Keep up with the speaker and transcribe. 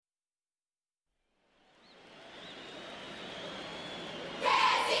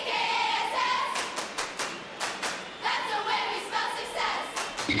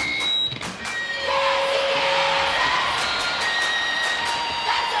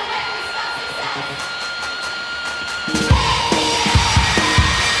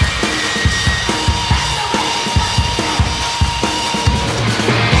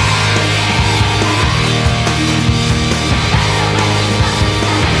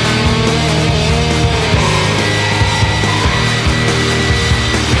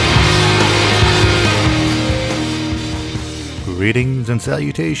Greetings and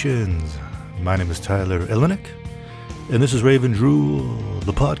salutations. My name is Tyler Illinick, and this is Raven Drool,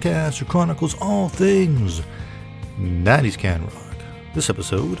 the podcast that chronicles all things 90s can rock. This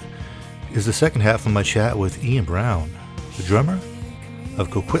episode is the second half of my chat with Ian Brown, the drummer of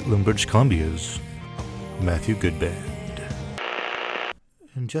Coquitlam, British Columbia's Matthew Good Band.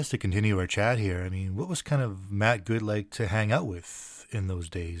 And just to continue our chat here, I mean, what was kind of Matt Good like to hang out with in those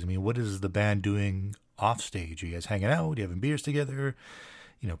days? I mean, what is the band doing off stage? Are you guys hanging out? Are you having beers together?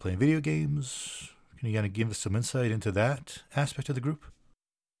 You know, playing video games? Can you kind of give us some insight into that aspect of the group?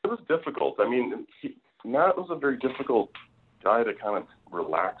 It was difficult. I mean, Matt was a very difficult guy to kind of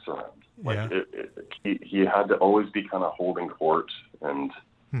relax around. Like, yeah. He had to always be kind of holding court, and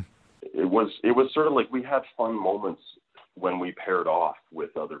it was sort of like we had fun moments when we paired off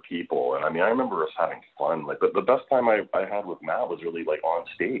with other people. And I mean, I remember us having fun. Like the best time I had with Matt was really like on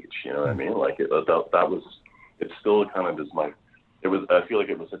stage. You know what I mean? Like it still kind of is I feel like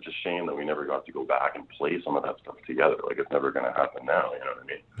it was such a shame that we never got to go back and play some of that stuff together. Like it's never going to happen now. You know what I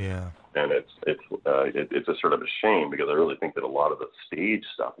mean? Yeah. And it's a sort of a shame because I really think that a lot of the stage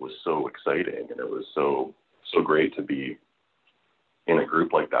stuff was so exciting and it was so great to be in a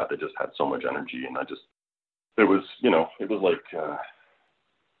group like that just had so much energy. And it was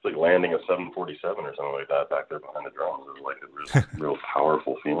like landing a 747 or something like that back there behind the drums. It was like a real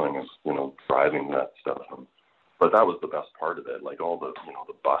powerful feeling of, you know, driving that stuff. But that was the best part of it. Like all the, you know,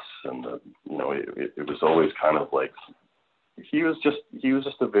 the bus and the, you know, it was always kind of like, he was just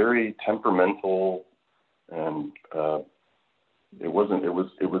a very temperamental and, it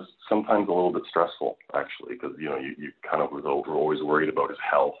was sometimes a little bit stressful actually. Cause you know, you kind of were always worried about his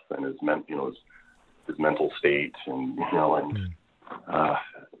health and his mental state and, you know, and,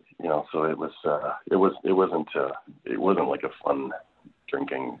 you know, so it wasn't like a fun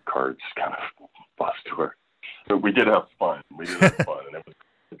drinking cards kind of bus tour. But we did have fun. And it was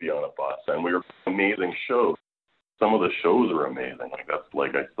to be on a bus, and we were amazing shows. Some of the shows were amazing. Like that's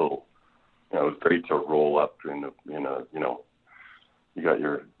like I still, you know, it was great to roll up in you know, you got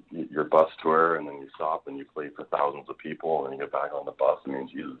your bus tour, and then you stop and you play for thousands of people, and you get back on the bus. I mean,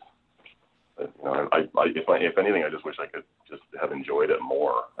 Jesus. You know, if anything, I just wish I could just have enjoyed it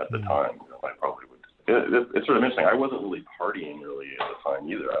more at the time. You know, I probably would. It's sort of interesting. I wasn't really partying really at the time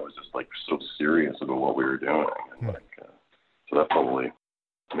either. I was just like so serious about what we were doing, and so that probably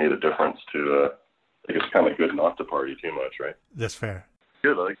made a difference to. I think it's kind of good not to party too much, right? That's fair.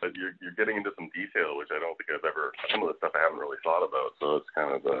 Good. I like that you're getting into some detail, which I don't think I've ever. Some of the stuff I haven't really thought about, so it's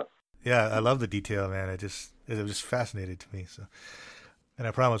kind of. Yeah, I love the detail, man. It was just fascinating to me. So. And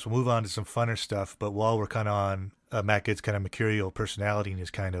I promise we'll move on to some funner stuff, but while we're kind of on Matt Good's kind of mercurial personality and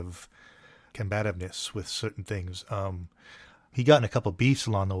his kind of combativeness with certain things, he got in a couple beefs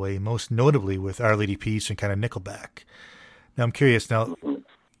along the way, most notably with Our Lady Peace and kind of Nickelback. Now, I'm curious,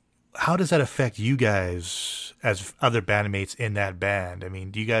 how does that affect you guys as other bandmates in that band? I mean,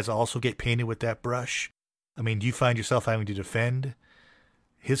 do you guys also get painted with that brush? I mean, do you find yourself having to defend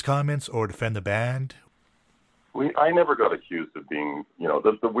his comments or defend the band? I never got accused of being, you know,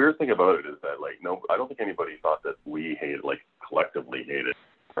 the weird thing about it is that, like, no, I don't think anybody thought that we collectively hated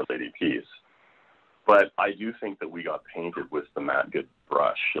Our Lady Peace. But I do think that we got painted with the Matt Good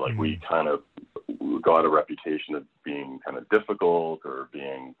brush. Like, we kind of got a reputation of being kind of difficult or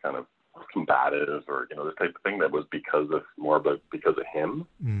being kind of combative or, you know, this type of thing that was because of him.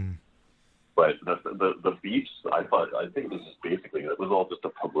 But the beefs, I think this is basically, it was all just a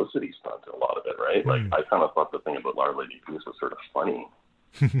publicity stunt, a lot of it, right? Like, I kind of thought the thing about Our Lady Peace was sort of funny.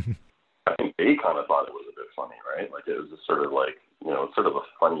 I think they kind of thought it was a bit funny, right? Like, it was just sort of like, you know, sort of a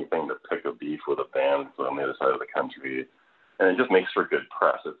funny thing to pick a beef with a band on the other side of the country. And it just makes for good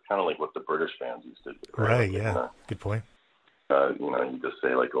press. It's kind of like what the British fans used to do. Right, yeah. You know, good point. You know, you just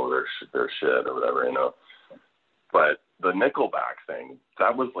say, like, oh, they're shit or whatever, you know. But the Nickelback thing,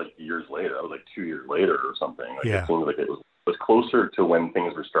 that was like years later. That was like 2 years later or something. Like, yeah. It seemed like it was closer to when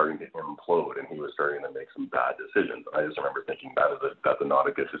things were starting to implode and he was starting to make some bad decisions. I just remember thinking that's not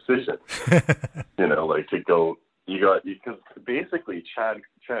a good decision. You know, like to go, because basically Chad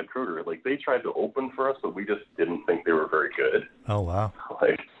Kruger, like they tried to open for us, but we just didn't think they were very good. Oh, wow.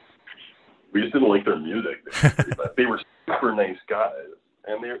 Like, we just didn't like their music. They were super nice guys.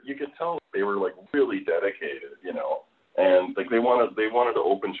 And you could tell they were like really dedicated, you know, And like they wanted to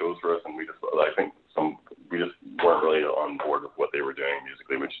open shows for us, and we just weren't really on board with what they were doing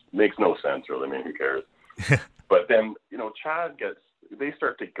musically, which makes no sense really. I mean, who cares? But then, Chad they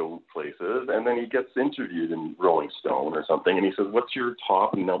start to go places, and then he gets interviewed in Rolling Stone or something, and he says, "What's your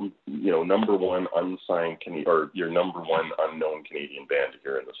top number one unsigned or your number one unknown Canadian band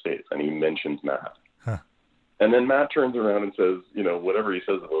here in the States?" And he mentions Matt. Huh. And then Matt turns around and says, whatever he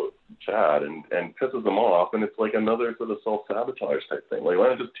says about Chad and pisses him off, and it's like another sort of self-sabotage type thing. Like, why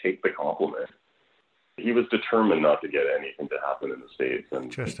not just take the compliment? He was determined not to get anything to happen in the States. And,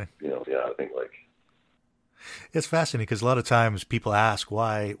 interesting. I think it's fascinating because a lot of times people ask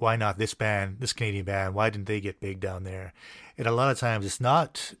why not this Canadian band, why didn't they get big down there? And a lot of times it's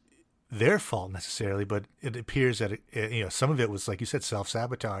not their fault necessarily, but it appears that some of it was, like you said,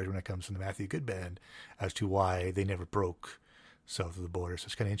 self-sabotage when it comes to the Matthew Good Band as to why they never broke south of the border. So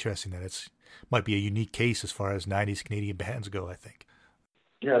it's kind of interesting that might be a unique case as far as 90s Canadian bands go, I think.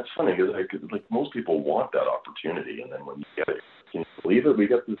 Yeah, it's funny because like most people want that opportunity, and then when you get it, can you believe it? We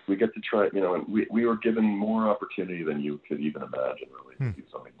get to try, and we were given more opportunity than you could even imagine, really, to do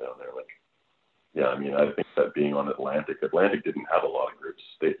something down there. Like, yeah, I mean, I think that being on Atlantic didn't have a lot of groups.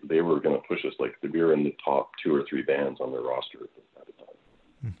 They were going to push us, like we were in the top 2 or 3 bands on their roster at the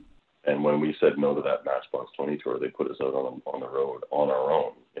time. And when we said no to that Matchbox 20 tour, they put us out on the road on our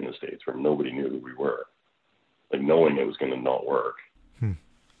own in the States where nobody knew who we were, like knowing it was going to not work.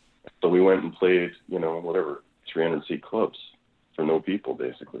 So we went and played, 300 seat clubs for no people,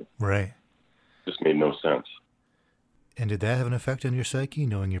 basically. Right. Just made no sense. And did that have an effect on your psyche,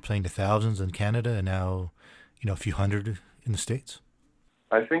 knowing you're playing to thousands in Canada and now, a few hundred in the States?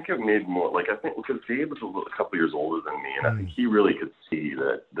 I think it made more, because Dave was a couple years older than me, and I think he really could see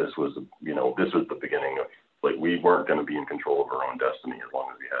that this was the beginning of, like, we weren't going to be in control of our own destiny as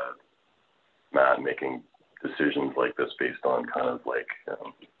long as we had Matt making decisions like this based on kind of like,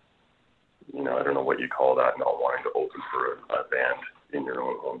 I don't know what you call that, not wanting to open for a band in your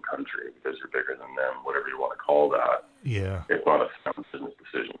own home country because you're bigger than them, whatever you want to call that. Yeah. It's not a sound business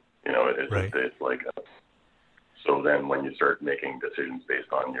decision. Right. It's like, so then when you start making decisions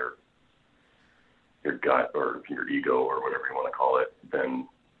based on your gut or your ego or whatever you want to call it, then,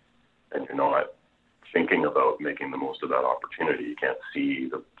 and you're not thinking about making the most of that opportunity, you can't see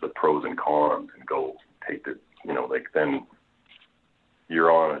the pros and cons and go take then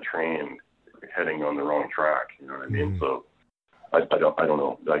you're on a train heading on the wrong track. You know what I mean? So I don't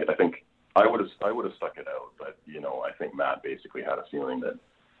know. I think I would have stuck it out, but I think Matt basically had a feeling that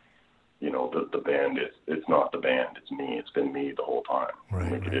the band it's not the band, it's me. It's been me the whole time.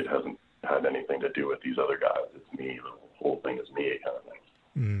 Right, like, it hasn't had anything to do with these other guys. It's me. The whole thing is me, kind of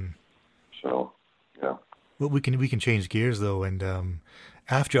thing. So yeah. Well, we can change gears though, and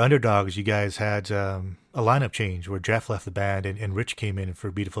after Underdogs, you guys had a lineup change where Jeff left the band and Rich came in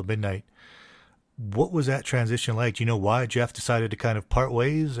for Beautiful Midnight. What was that transition like? Do you know why Jeff decided to kind of part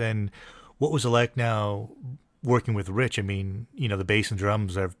ways, and what was it like now working with Rich? I mean, the bass and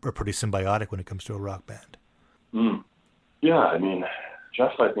drums are pretty symbiotic when it comes to a rock band. Yeah, I mean,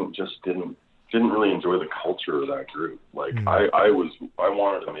 Jeff, I think, just didn't really enjoy the culture of that group. Like, I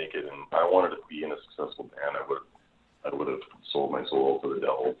wanted to make it, and I wanted to be in a successful band. I would have sold my soul to the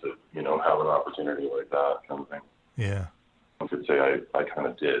devil to, have an opportunity like that kind of thing. Yeah. I could say I kind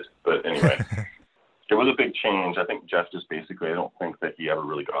of did. But anyway, it was a big change. I think Jeff just basically, I don't think that he ever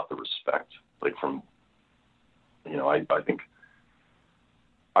really got the respect, like from, I think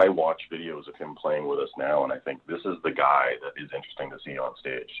I watch videos of him playing with us now, and I think this is the guy that is interesting to see on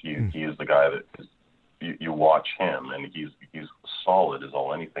stage. He is the guy that is, you watch him, and he's solid as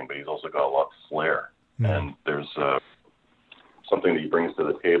all anything, but he's also got a lot of flair. And there's something that he brings to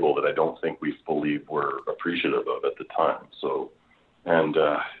the table that I don't think we fully were appreciative of at the time. So, and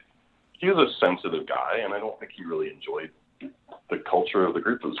he was a sensitive guy, and I don't think he really enjoyed the culture of the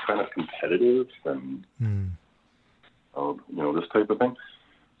group. It was kind of competitive and, this type of thing.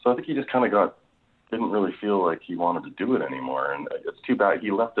 So I think he just kind of didn't really feel like he wanted to do it anymore. And it's too bad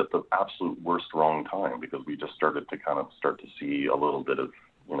he left at the absolute worst wrong time, because we just started to see a little bit of,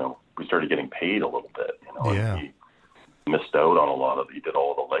 we started getting paid a little bit, Yeah. And he missed out on a lot of, he did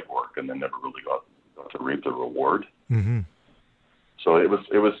all the legwork and then never really got to reap the reward. Mm-hmm. So it was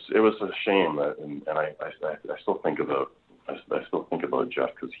a shame that, and I still think about Jeff,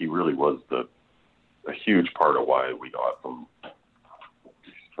 because he really was a huge part of why we got from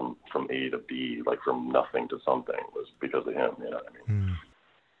A to B, like from nothing to something, was because of him. You know what I mean?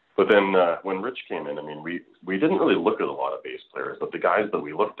 But then when Rich came in, I mean, we didn't really look at a lot of bass players, but the guys that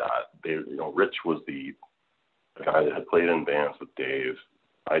we looked at, Rich was the guy that had played in bands with Dave,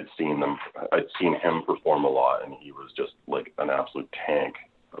 I'd seen him perform a lot, and he was just like an absolute tank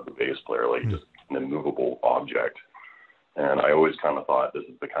of a bass player, like just an immovable object. And I always kind of thought this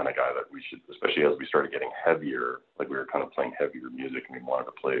is the kind of guy that we should, especially as we started getting heavier, like we were kind of playing heavier music, and we wanted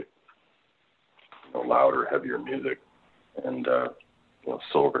to play louder, heavier music. And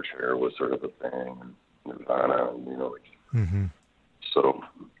Silverchair was sort of a thing, and Nirvana, and so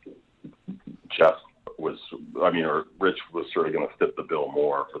Jeff was, or Rich was sort of going to fit the bill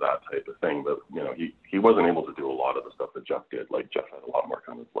more for that type of thing, but he wasn't able to do a lot of the stuff that Jeff did. Like Jeff had a lot more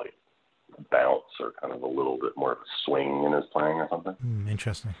kind of like bounce or kind of a little bit more of a swing in his playing or something.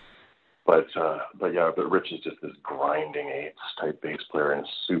 Interesting. But Rich is just this grinding eights type bass player, and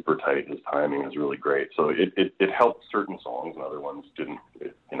super tight. His timing is really great. So it helped certain songs, and other ones didn't.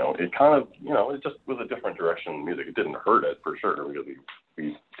 It just was a different direction in music. It didn't hurt it for sure, because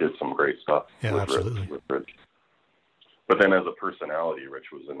we did some great stuff with Rich. But then as a personality,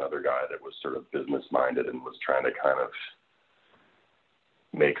 Rich was another guy that was sort of business minded and was trying to kind of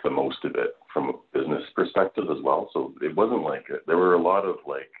make the most of it from a business perspective as well. So it wasn't like there were a lot of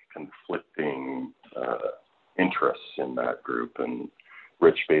like conflicting interests in that group, and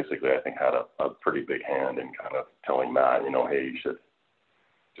Rich basically I think had a pretty big hand in kind of telling Matt, hey, you should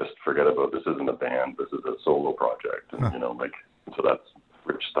just forget about this. Isn't a band, this is a solo project. And so that's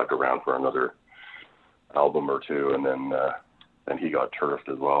Rich stuck around for another album or two, and then he got turfed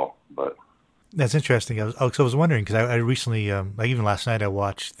as well. But that's interesting. I was wondering, because I recently, even last night, I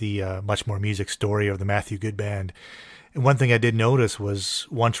watched the Much More Music story of the Matthew Good Band. And one thing I did notice was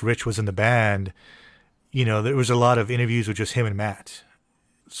once Rich was in the band, there was a lot of interviews with just him and Matt.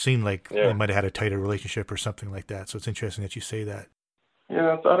 It seemed like they might have had a tighter relationship or something like that. So it's interesting that you say that.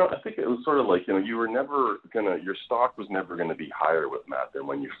 Yeah, I think it was sort of like, you were never your stock was never gonna be higher with Matt than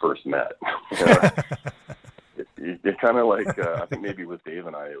when you first met. It kind of like, I think maybe with Dave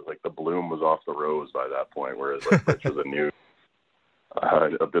and I, it was like the bloom was off the rose by that point, whereas like Rich was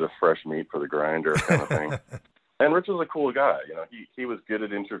a bit of fresh meat for the grinder kind of thing. And Rich was a cool guy. He was good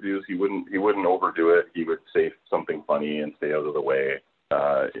at interviews. He wouldn't overdo it. He would say something funny and stay out of the way.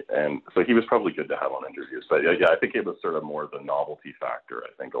 And so he was probably good to have on interviews. But yeah, I think it was sort of more the novelty factor, I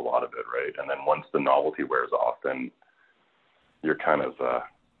think, a lot of it, right? And then once the novelty wears off, then you're kind of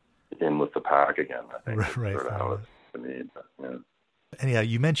in with the pack again, I think. Right. Sort of how it's to me. But, yeah. And yeah,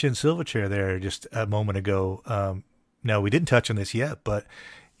 you mentioned Silverchair there just a moment ago. No, we didn't touch on this yet, but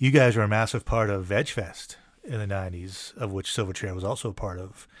you guys were a massive part of Edgefest in the 90s, of which Silverchair was also a part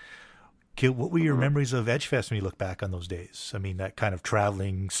of. What were your memories of Edgefest when you look back on those days? I mean, that kind of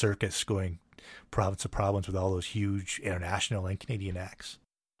traveling circus going province to province with all those huge international and Canadian acts.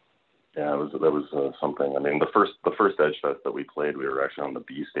 Yeah, that was something. I mean, the first Edgefest that we played, we were actually on the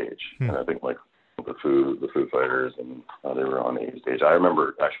B stage, and I think like the Foo Fighters, and they were on the A stage. I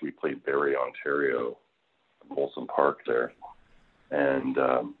remember actually we played Barrie, Ontario, Molson Park there, and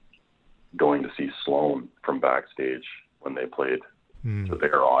going to see Sloan from backstage when they played to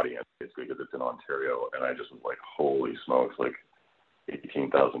their audience, basically, because it's in Ontario, and I just was like, holy smokes, like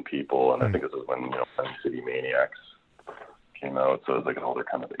 18,000 people, and I think this is when Sun City Maniacs came out, so it was like all their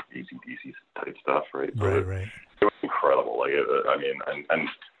kind of like AC/DC type stuff, right? So right. It was incredible. Like,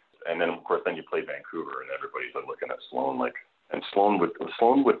 and then of course, then you play Vancouver, and everybody's like looking at Sloan, like, and Sloan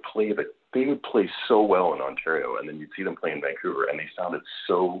would play they would play so well in Ontario, and then you'd see them play in Vancouver, and they sounded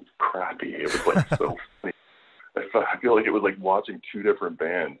so crappy. It was like so funny. I feel like it was like watching two different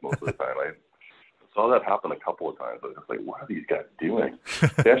bands most of the time. I saw that happen a couple of times. I was like, what are these guys doing?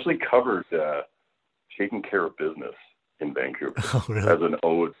 They actually covered Taking Care of Business in Vancouver as an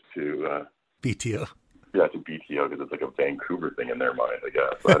ode to BTO. Yeah, to BTO, because it's like a Vancouver thing in their mind, I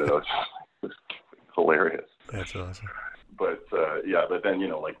guess. I don't know. It's hilarious. That's awesome. But but then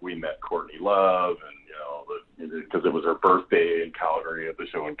like we met Courtney Love, and because it was her birthday in Calgary at the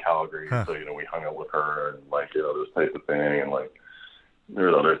show in Calgary, so we hung out with her and like this type of thing, and like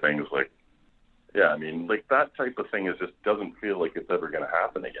there's other things like like that type of thing just doesn't feel like it's ever going to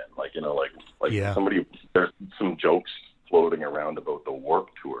happen again. Like somebody, there's some jokes floating around about the Warp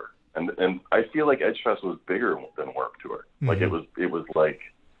Tour, and I feel like Edgefest was bigger than Warp Tour. Like it was like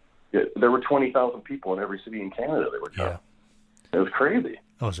there were 20,000 people in every city in Canada that were coming. It was crazy.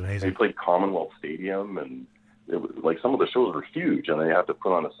 That was amazing. They played Commonwealth Stadium, and it was like some of the shows were huge, and they had to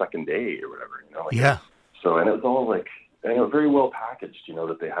put on a second day or whatever. So, and it was all like, and it was very well packaged.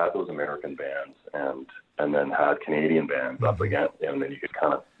 That they had those American bands and then had Canadian bands up against, and then you could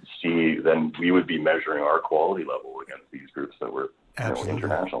kind of see. Then we would be measuring our quality level against these groups that were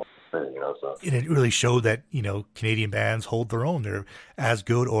international. So. And it really showed that Canadian bands hold their own. They're as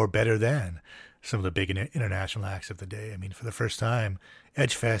good or better than some of the big international acts of the day. I mean, for the first time,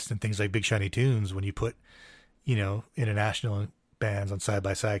 Edgefest and things like Big Shiny Tunes, when you put, international bands on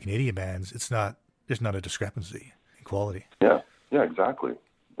side-by-side Canadian bands, there's not a discrepancy in quality. Yeah, exactly.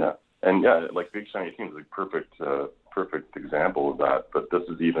 Yeah. And like Big Shiny Tunes is a perfect example of that, but this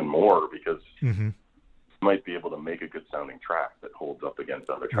is even more because you might be able to make a good sounding track that holds up against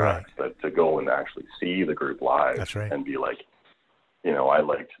other tracks, but to go and actually see the group live and be like, I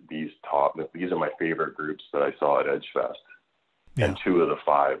liked these are my favorite groups that I saw at Edgefest. Yeah. And 2 of the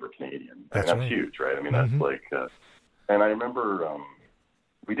 5 are Canadian. That's huge, right? I mean, that's like, and I remember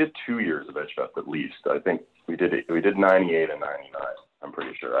we did 2 years of Edgefest at least. I think we did 98 and 99. I'm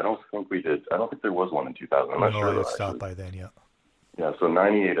pretty sure. I don't think there was one in 2000. I'm not sure. It stopped by then, yeah. Yeah, so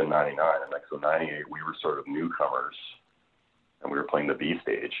 98 and 99. And so 98, we were sort of newcomers, and we were playing the B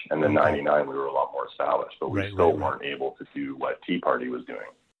stage. And then 99, we were a lot more established, but we still weren't able to do what Tea Party was doing.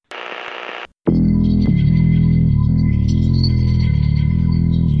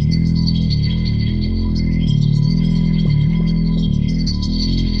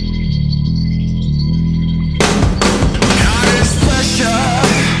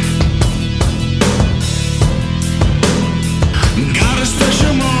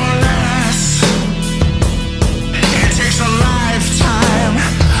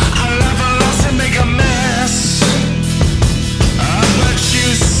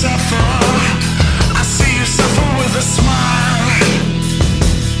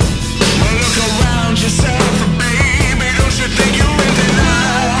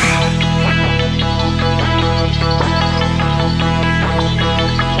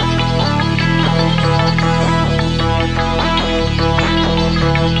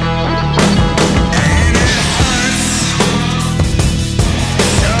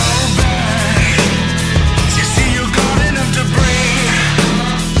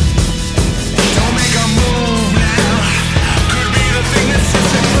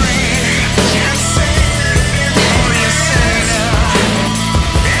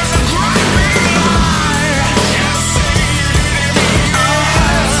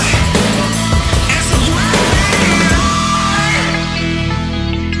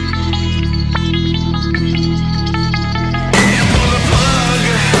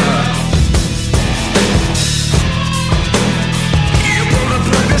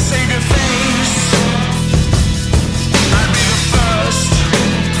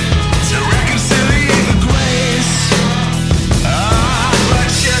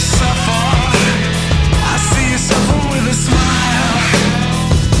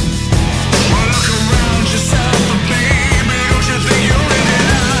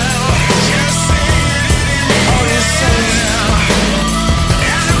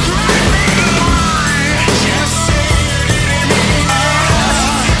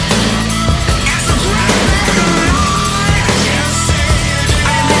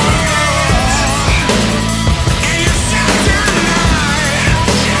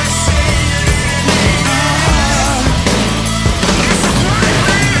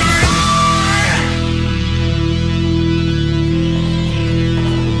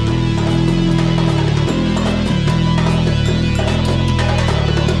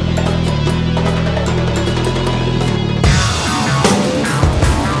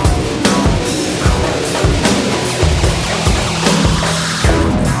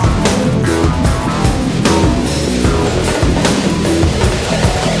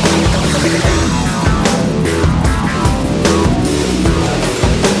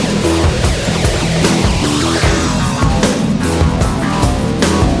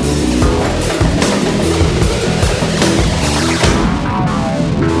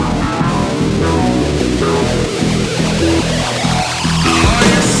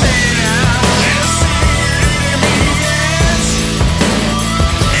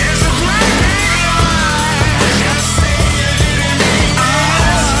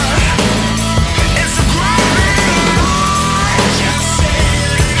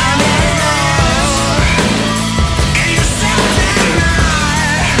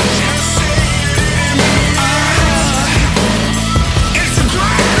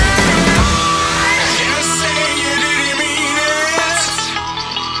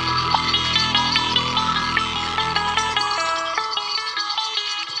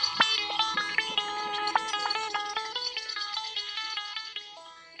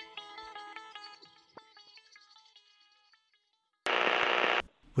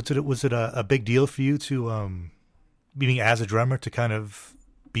 Was it a big deal for you to, meaning as a drummer, to kind of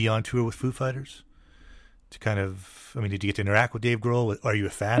be on tour with Foo Fighters? To kind of, did you get to interact with Dave Grohl? Are you a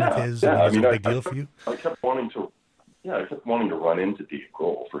fan of his? Yeah, was it a big deal for you? I kept wanting to yeah, I kept wanting to run into Dave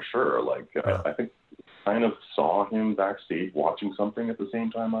Grohl for sure. Like, I think kind of saw him backstage watching something at the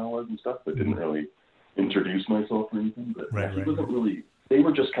same time I was and stuff, but didn't really introduce myself or anything. But he wasn't really, they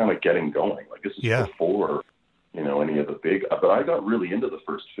were just kind of getting going. Like, this is before, you know, any of the big, but I got really into the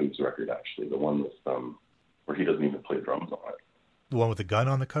first Phoogs record, actually, the one with, where he doesn't even play drums on it. The one with the gun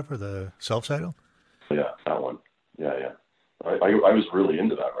on the cover, the self-titled? Yeah, that one. Yeah, yeah. I was really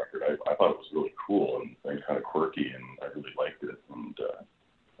into that record. I thought it was really cool and kind of quirky, and I really liked it. And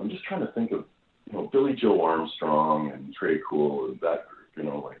I'm just trying to think of, you know, Billy Joe Armstrong and Trey Cool and that group, you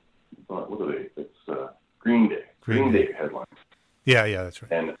know, like, what are they? It's Green Day. Green Day headline. Yeah, that's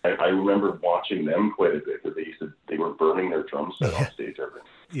right. And I remember watching them quite a bit because they were burning their drum set on stage every night.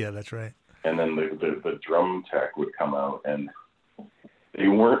 Yeah, that's right. And then the drum tech would come out, and they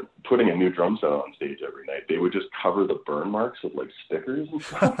weren't putting a new drum set on stage every night. They would just cover the burn marks with like stickers and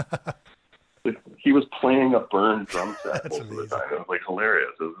stuff. He was playing a burned drum set most of the time. It was like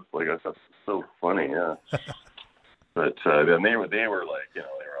hilarious. It was just like, that's so funny, yeah. But then they were like, you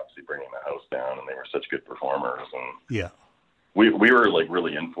know, they were obviously bringing the house down, and they were such good performers. And we were like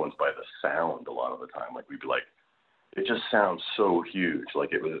really influenced by the sound a lot of the time. Like, we'd be like, it just sounds so huge.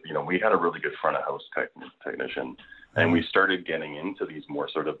 Like, it was, you know, we had a really good front of house technician. And we started getting into these more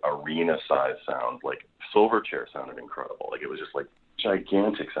sort of arena-sized sounds. Like, Silverchair sounded incredible. Like, it was just, like,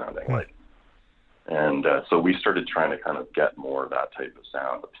 gigantic sounding. Like, and so we started trying to kind of get more of that type of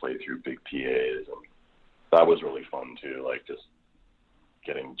sound to play through big PAs. And that was really fun, too. Like, just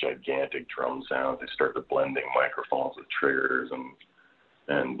getting gigantic drum sounds. They started blending microphones with triggers.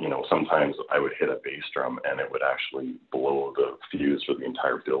 And you know, sometimes I would hit a bass drum, and it would actually blow the fuse for the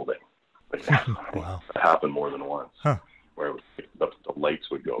entire building. Like, wow. It happened more than once, where it was, the lights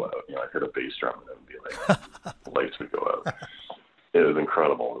would go out. You know, I heard a bass drum, and it would be like, the lights would go out. It was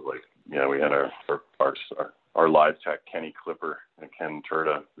incredible. It was like, you know, we had our live tech, Kenny Clipper and Ken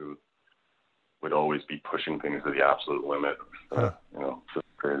Turda, who would always be pushing things to the absolute limit. You know, just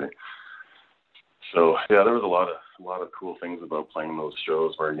crazy. So yeah, there was a lot of cool things about playing those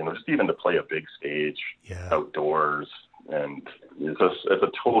shows where, you know, just even to play a big stage outdoors. And it's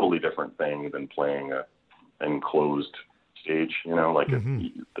a totally different thing than playing an enclosed stage, you know, like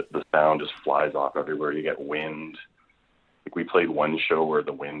the sound just flies off everywhere. You get wind. Like, we played one show where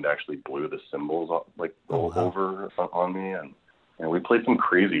the wind actually blew the cymbals over on me, and we played some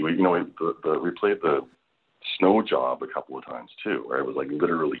crazy. We played the Snow Job a couple of times too, where it was like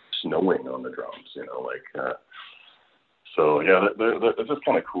literally snowing on the drums, you know, like. So yeah, they're just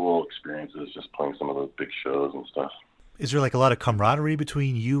kind of cool experiences, just playing some of those big shows and stuff. Is there like a lot of camaraderie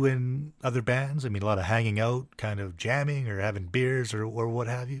between you and other bands? I mean, a lot of hanging out, kind of jamming or having beers or what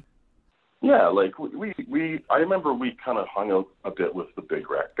have you? Yeah, like I remember we kind of hung out a bit with the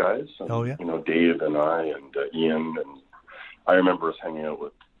Big Wreck guys. And, you know, Dave and I and Ian, and I remember us hanging out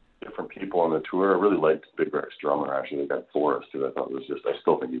with different people on the tour. I really liked Big Wreck's drummer, actually, the guy Forrest, who I thought was just, I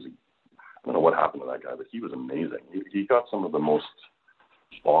still think I don't know what happened to that guy, but he was amazing. He got some of the most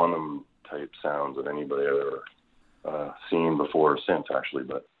Bonham type sounds of anybody I've ever seen before or since, actually.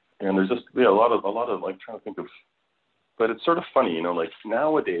 But and there's just a lot of like, trying to think of, but it's sort of funny, you know, like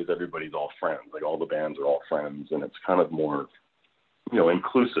nowadays everybody's all friends, like all the bands are all friends, and it's kind of more, you know,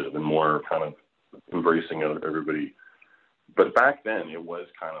 inclusive and more kind of embracing of everybody. But back then it was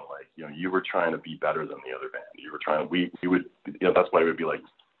kind of like, you know, you were trying to be better than the other band. You were trying, we would, you know, that's why it would be like,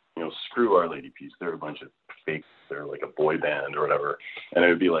 you know, screw Our Lady Peace. They're a bunch of fakes. They're like a boy band or whatever. And it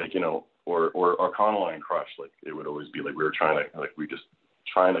would be like, you know, or Econoline Crush, like it would always be like we were trying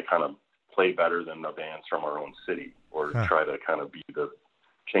to kind of play better than the bands from our own city, or try to kind of be the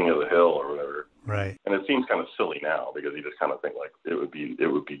king of the hill or whatever. Right. And it seems kind of silly now because you just kind of think like it would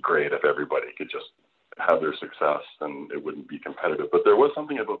be great if everybody could just have their success and it wouldn't be competitive. But there was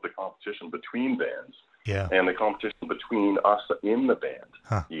something about the competition between bands and the competition between us in the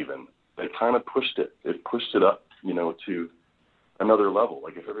band even. It kind of pushed it. It pushed it up, you know, to another level.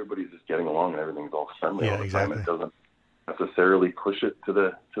 Like if everybody's just getting along and everything's all friendly all the time, it doesn't necessarily push it to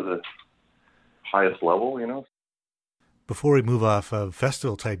the highest level, you know. Before we move off of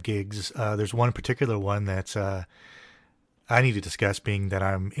festival type gigs, there's one particular one that I need to discuss, being that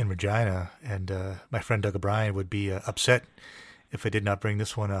I'm in Regina, and my friend Doug O'Brien would be upset if I did not bring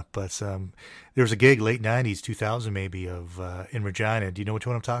this one up. But there was a gig late 90s, 2000 maybe, of in Regina. Do you know which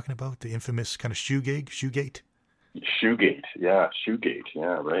one I'm talking about? The infamous kind of Shoegate? Shoegate, yeah,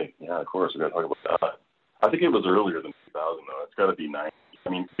 right. Yeah, of course, we got to talk about that. I think it was earlier than 2000, though. It's got to be 90. I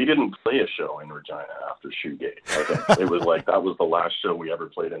mean, we didn't play a show in Regina after Shoegate. I think it was like that was the last show we ever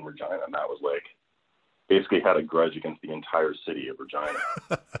played in Regina, and that was like basically had a grudge against the entire city of Regina.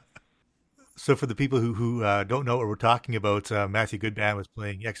 So for the people who don't know what we're talking about, Matthew Goodman was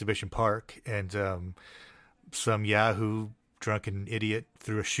playing Exhibition Park, and some Yahoo drunken idiot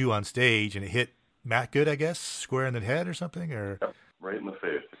threw a shoe on stage, and it hit Matt Good, I guess, square in the head or something, or Yep, right in the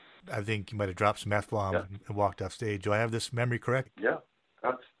face. I think he might have dropped some F bombs and walked off stage. Do I have this memory correct? Yeah,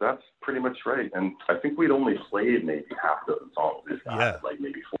 that's pretty much right. And I think we'd only played maybe half a dozen songs. Like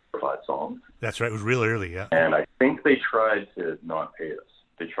maybe 4 or 5 songs. That's right. It was real early, yeah. And I think they tried to not pay us.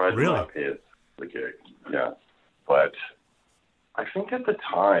 They tried to not pay us for the gig. Yeah. But I think at the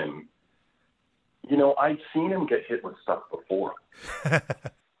time, I'd seen him get hit with stuff before.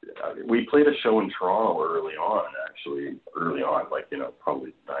 We played a show in Toronto early on, like,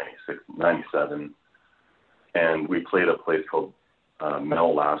 probably 96, 97. And we played a place called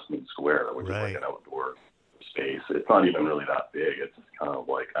Mel Lastman Square, which is like an outdoor space. It's not even really that big. It's just kind of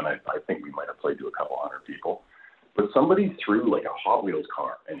like, and I think we might have played to a couple hundred people. But somebody threw like a Hot Wheels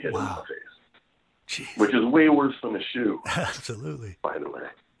car and hit him in the face. Jeez. Which is way worse than a shoe. Absolutely. By the way.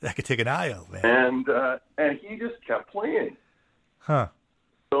 That could take an eye out, man. And he just kept playing. Huh.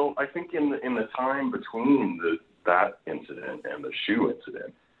 So I think in the time between that incident and the shoe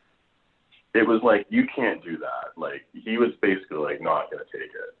incident, it was like, you can't do that. Like, he was basically like not going to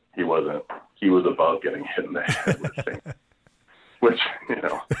take it. He was about getting hit in the head with things, which,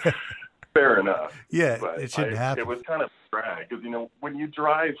 fair enough. Yeah, but it shouldn't happen. It was kind of drag because, when you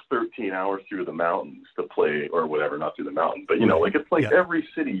drive 13 hours through the mountains to play, or whatever, not through the mountains, but, like, it's like every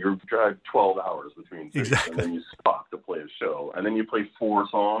city you drive 12 hours between cities, and then you stop to play a show, and then you play 4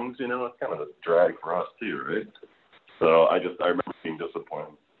 songs, it's kind of a drag for us too, right? So I remember being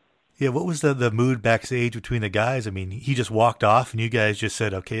disappointed. Yeah, what was the mood backstage between the guys? I mean, he just walked off, and you guys just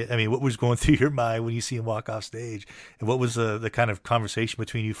said, okay. I mean, what was going through your mind when you see him walk off stage? And what was the kind of conversation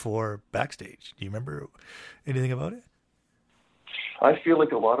between you 4 backstage? Do you remember anything about it? I feel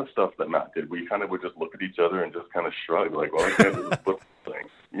like a lot of stuff that Matt did, we kind of would just look at each other and just kind of shrug, like, well, I can't do this book thing.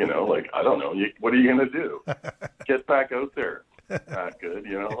 Like, I don't know. What are you going to do? Get back out there. Not good,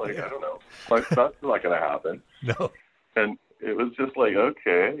 like, I don't know. Like, that's not going to happen. No. And it was just like,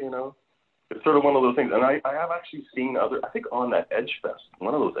 okay, it's sort of one of those things. And I have actually seen I think on that Edge Fest,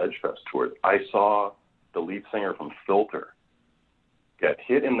 one of those Edge Fest tours, I saw the lead singer from Filter get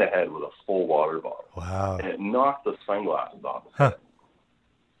hit in the head with a full water bottle. Wow. And it knocked the sunglasses off his head.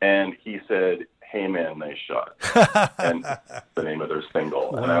 And he said, "Hey man, nice shot." And the name of their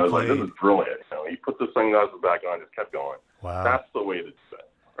single. And I was like, this is brilliant. He put the sunglasses back on, just kept going. Wow. That's the way to do it,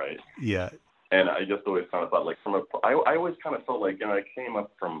 right? Yeah. And I just always kind of thought, like, I always kind of felt like, I came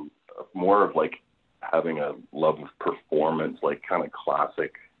up from more of like having a love of performance, like kind of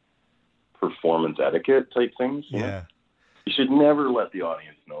classic performance etiquette type things. Yeah. You should never let the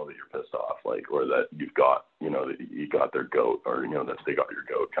audience know that you're pissed off, like, or that you've got, that you got their goat, or, that they got your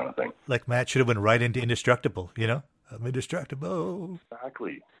goat kind of thing. Like Matt should have went right into Indestructible, I'm indestructible.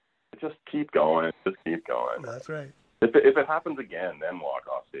 Exactly. Just keep going. Just keep going. That's right. If it happens again, then walk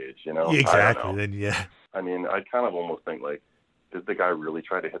off stage, Exactly. Then, yeah. I mean, I kind of almost think, like, did the guy really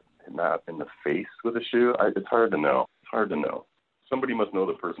try to hit Matt in the face with a shoe? It's hard to know. Somebody must know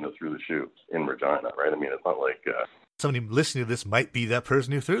the person that threw the shoe in Regina, right? I mean, it's not like... somebody listening to this might be that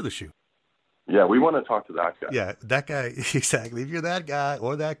person who threw the shoe. Yeah, we want to talk to that guy. Yeah, that guy, exactly. If you're that guy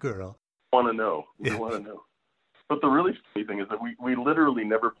or that girl. We want to know. We want to know. But the really funny thing is that we literally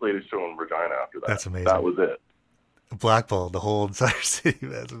never played a show in Regina after that. That's amazing. That was it. Blackballed the whole entire city.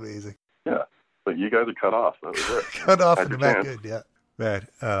 That's amazing. Yeah, but you guys are cut off. That was it. Cut off from the Matt Good, yeah. Man,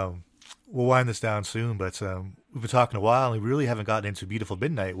 we'll wind this down soon, but we've been talking a while, and we really haven't gotten into Beautiful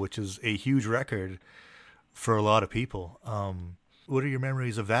Midnight, which is a huge record for a lot of people. What are your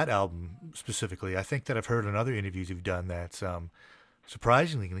memories of that album specifically? I think that I've heard in other interviews you've done that,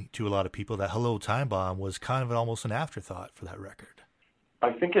 surprisingly to a lot of people, that Hello Time Bomb was kind of almost an afterthought for that record.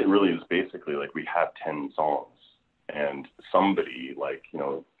 I think it really is basically like we had 10 songs, and somebody, like,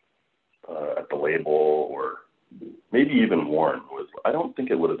 at the label, or maybe even Warren was, I don't think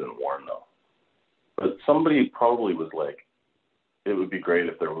it would have been Warren though, but somebody probably was like, it would be great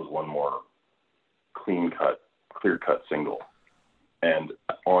if there was one more clear-cut single. And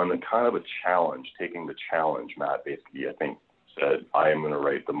on a kind of a challenge, taking the challenge, Matt basically, I think, said, I am going to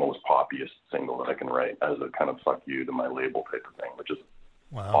write the most poppiest single that I can write as a kind of fuck you to my label type of thing, which is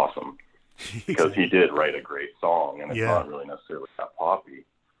awesome. Because he did write a great song, and it's not really necessarily that poppy.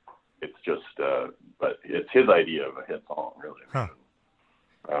 It's just, but it's his idea of a hit song, really. Huh.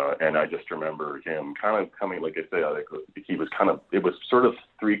 And I just remember him kind of coming, like I said, he was kind of, it was sort of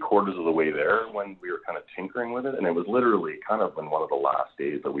 3/4 of the way there when we were kind of tinkering with it. And it was literally kind of in one of the last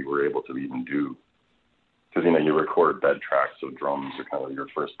days that we were able to even do because you record bed tracks, so drums are kind of your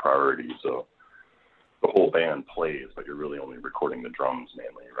first priority. So the whole band plays, but you're really only recording the drums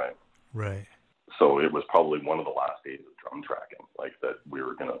mainly, right? Right. So it was probably one of the last days of drum tracking, like that we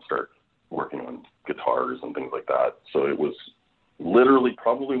were going to start working on guitars and things like that. So it was literally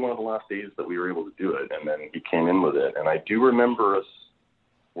probably one of the last days that we were able to do it, and then he came in with it. And I do remember us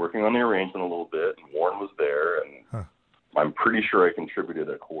working on the arrangement a little bit, and Warren was there, and I'm pretty sure I contributed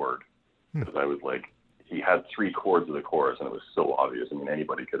a chord, because I was like, he had 3 chords of the chorus, and it was so obvious. I mean,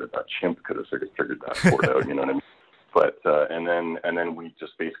 anybody could have, that chimp could have figured that chord out, you know what I mean? But, and then we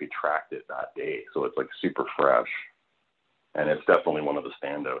just basically tracked it that day. So it's like super fresh. And it's definitely one of the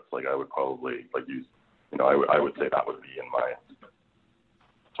standouts. Like I would probably I would say that would be in my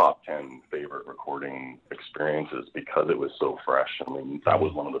top 10 favorite recording experiences, because it was so fresh. I mean, that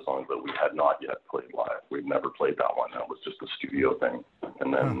was one of the songs that we had not yet played live. We'd never played that one. That was just a studio thing.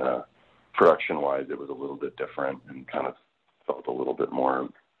 And then production-wise, it was a little bit different and kind of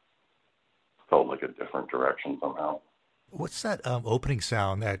felt like a different direction somehow. What's that opening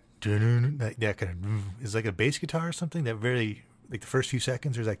sound? That kind of is like a bass guitar or something. That very like the first few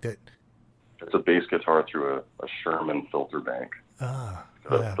seconds, or is like that. It's a bass guitar through a Sherman filter bank. A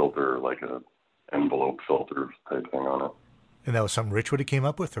filter, like a envelope filter type thing on it. And that was something Rich would have came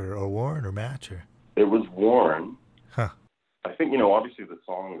up with, or Warren, or Matt, or. It was Warren. Huh. I think obviously the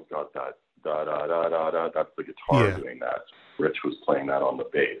song has got that da da da da da. That's the guitar doing that. Rich was playing that on the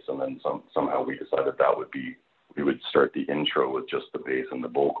bass, and then somehow we decided we would start the intro with just the bass and the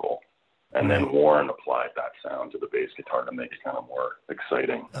vocal, and then Warren applied that sound to the bass guitar to make it kind of more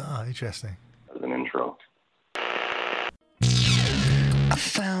exciting. Oh, interesting. As an intro. I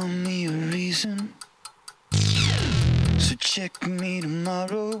found me a reason, so check me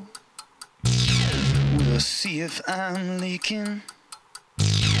tomorrow. We'll see if I'm leaking.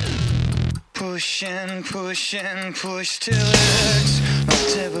 Push and push and push till it hurts. My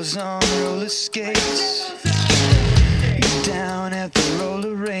devil's on roller skates, down at the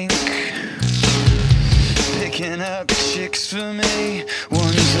roller rink, picking up chicks for me,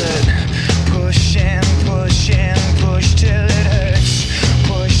 ones that push and push and push till it hurts,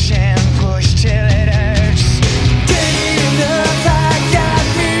 push and push till it hurts. Dirty enough, I got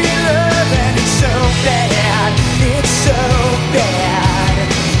me love, and it's so bad, it's so bad.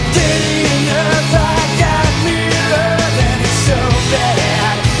 Dirty enough, I got me love, and it's so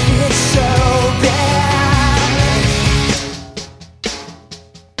bad, it's so bad.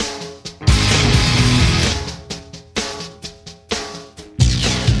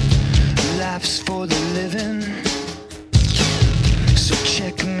 Life's for the living, so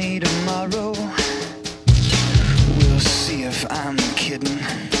check me tomorrow. We'll see if I'm kidding.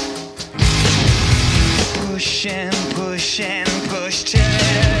 Push and push and push till it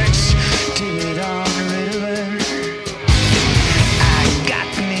hurts. Did it on Ritalin. I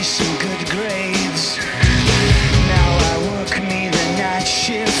got me some good grades. Now I work me the night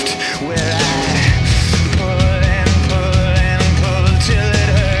shift, where I pull and pull and pull till it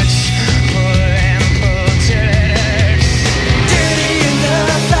hurts. Pull and pull till it hurts. Dirty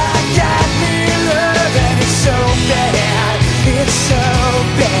enough, I got me love, and it's so bad, it's so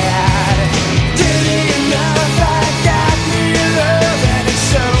bad. Dirty enough, I got me love, and it's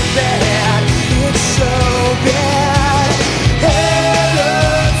so bad, it's so bad. Hello,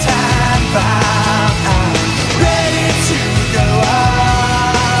 time bomb, I'm ready to go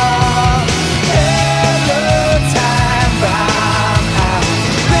on. Hello, time bomb, I'm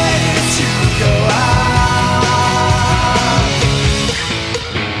ready to go on.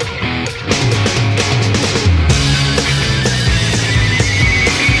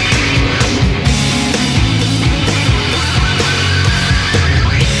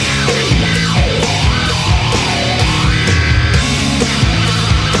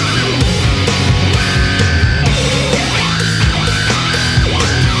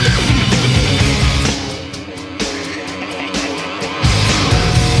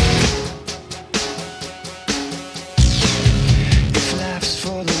 If life's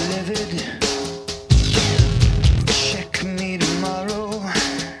for the livid, check me tomorrow.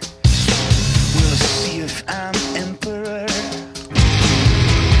 We'll see if I'm emperor.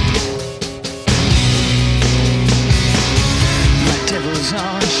 My devil's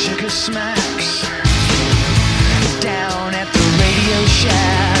on sugar smacks, down at the Radio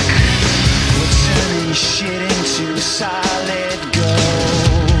Shack. We're turning shit into solid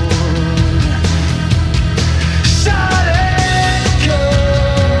gold. Solid gold.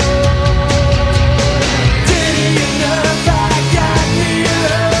 Dirty enough, I got me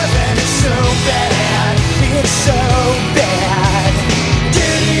love, and it's so bad, it's so bad.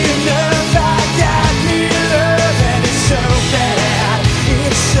 Dirty enough, I got me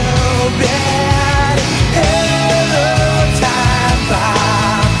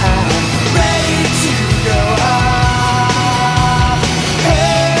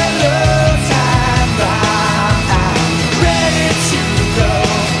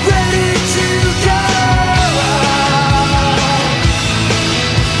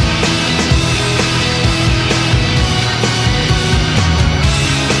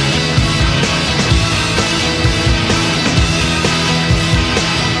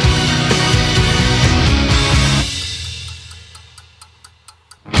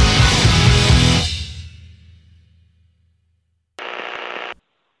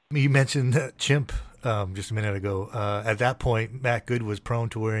You mentioned Chimp just a minute ago. At that point, Matt Good was prone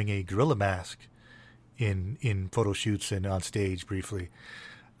to wearing a gorilla mask in photo shoots and on stage briefly.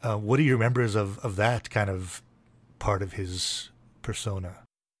 What do you remember of that kind of part of his persona?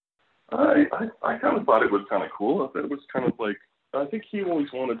 I kind of thought it was kind of cool. I thought it was kind of like, I think he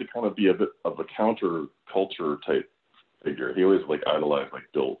always wanted to kind of be a bit of a counter-culture type figure. He always like idolized like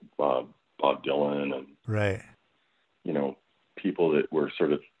Bob Dylan and right, you know, people that were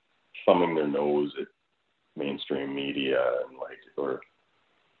sort of thumbing their nose at mainstream media and like, or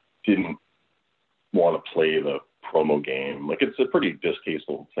didn't want to play the promo game. Like, it's a pretty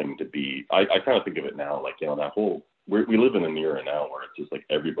distasteful thing to be. I kind of think of it now, like, you know, that whole, we live in an era now where it's just like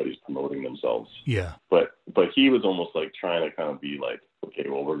everybody's promoting themselves. Yeah. But he was almost like trying to kind of be like, okay,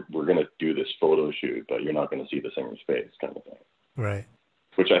 well, we're going to do this photo shoot, but you're not going to see the singer's face, kind of thing. Right.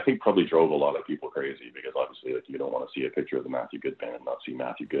 Which I think probably drove a lot of people crazy, because obviously, like, you don't want to see a picture of the Matthew Good band and not see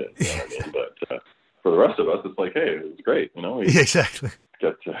Matthew Good. You know what I mean? But for the rest of us, it's like, hey, it was great. You know? Yeah, exactly.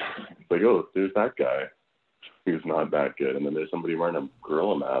 It's like, oh, there's that guy who's not that good, and then there's somebody wearing a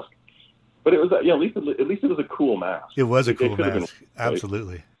gorilla mask. But it was, yeah, at least it was a cool mask. It was a cool mask,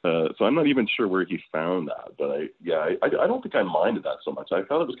 absolutely. So I'm not even sure where he found that, but I don't think I minded that so much. I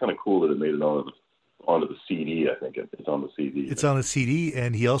thought it was kind of cool that it made it onto the CD. I think it's on the CD. It's on the CD,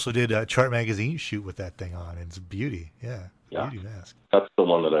 and he also did a Chart Magazine shoot with that thing on. And it's a beauty, yeah, beauty mask. That's the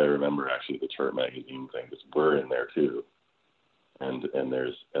one that I remember, actually, the Chart Magazine thing, because we're in there too. And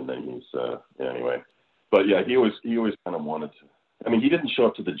then he's anyway. But yeah, he always kind of wanted to. I mean, he didn't show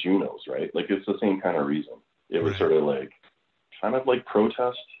up to the Junos, right? Like, it's the same kind of reason. It was sort of like, kind of like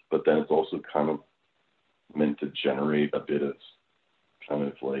protest, but then it's also kind of meant to generate a bit of kind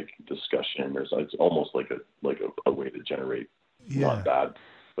of like discussion, or it's almost like a way to generate not bad,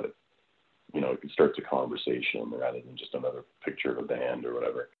 but you know, it starts a conversation rather than just another picture of a band or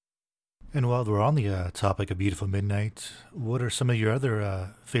whatever. And while we're on the topic of Beautiful Midnight, what are some of your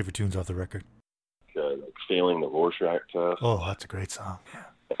other favorite tunes off the record? Like Failing the Rorschach Test. Oh, that's a great song. Yeah.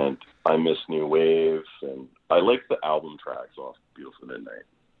 And I Miss New Wave, and I like the album tracks off Beautiful Midnight.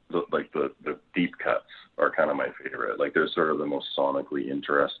 The deep cuts are kind of my favorite. Like, they're sort of the most sonically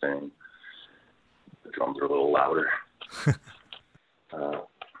interesting. The drums are a little louder. I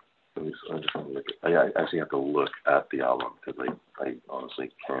actually have to look at the album, because I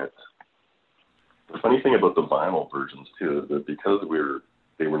honestly can't. The funny thing about the vinyl versions too is that because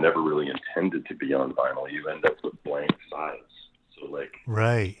they were never really intended to be on vinyl, you end up with blank sides. So like,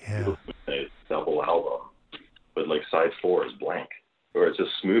 right, yeah, it's a double album, but like side 4 is blank, or it's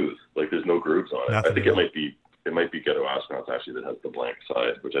just smooth. Like, there's no grooves on it. Nothing I think it might be Ghetto Astronauts actually that has the blank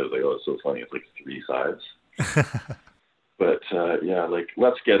side, which I was like, oh, it's so funny. It's like 3 sides. But yeah, like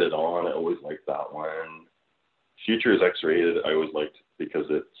Let's Get It On, I always liked that one. Future is X-Rated, I always liked, because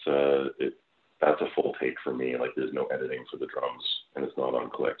that's a full take for me. Like, there's no editing for the drums, and it's not on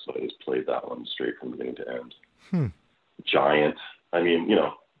click, so I just played that one straight from beginning to end. Giant. I mean, you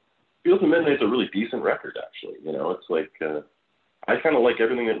know, Beautiful Midnight's a really decent record, actually. You know, it's like, I kind of like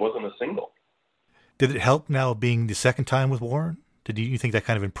everything that wasn't a single. Did it help now being the second time with Warren? Did you think that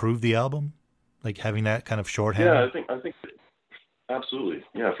kind of improved the album? Like, having that kind of shorthand? Yeah, I think absolutely.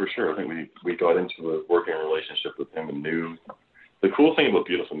 Yeah, for sure. I think we got into a working relationship with him and knew. The cool thing about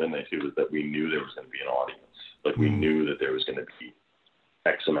Beautiful Midnight, too, is that we knew there was going to be an audience. Like, we knew that there was going to be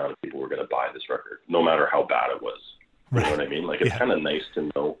X amount of people who were going to buy this record, no matter how bad it was. You know what I mean? Like, it's kind of nice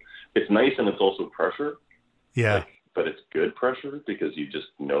to know. It's nice, and it's also pressure. Yeah. Like, but it's good pressure, because you just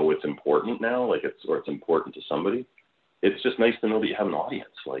know it's important now, like it's important to somebody. It's just nice to know that you have an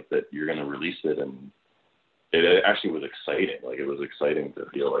audience, like that you're going to release it. And it actually was exciting. Like, it was exciting to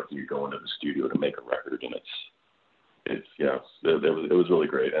feel like you go into the studio to make a record, and it was really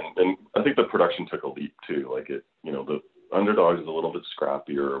great. And I think the production took a leap too. Like, it, you know, the Underdogs is a little bit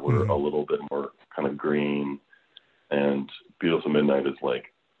scrappier. We're a little bit more kind of green, and Beautiful Midnight is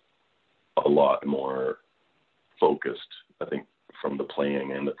like a lot more focused, I think, from the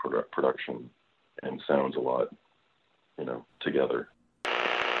playing and the production, and sounds a lot, you know, together.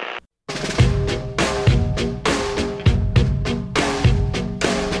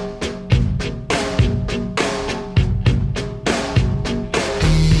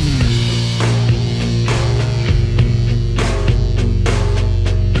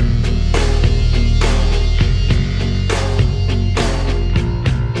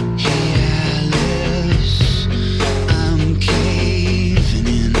 I'm caving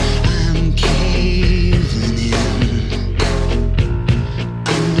in.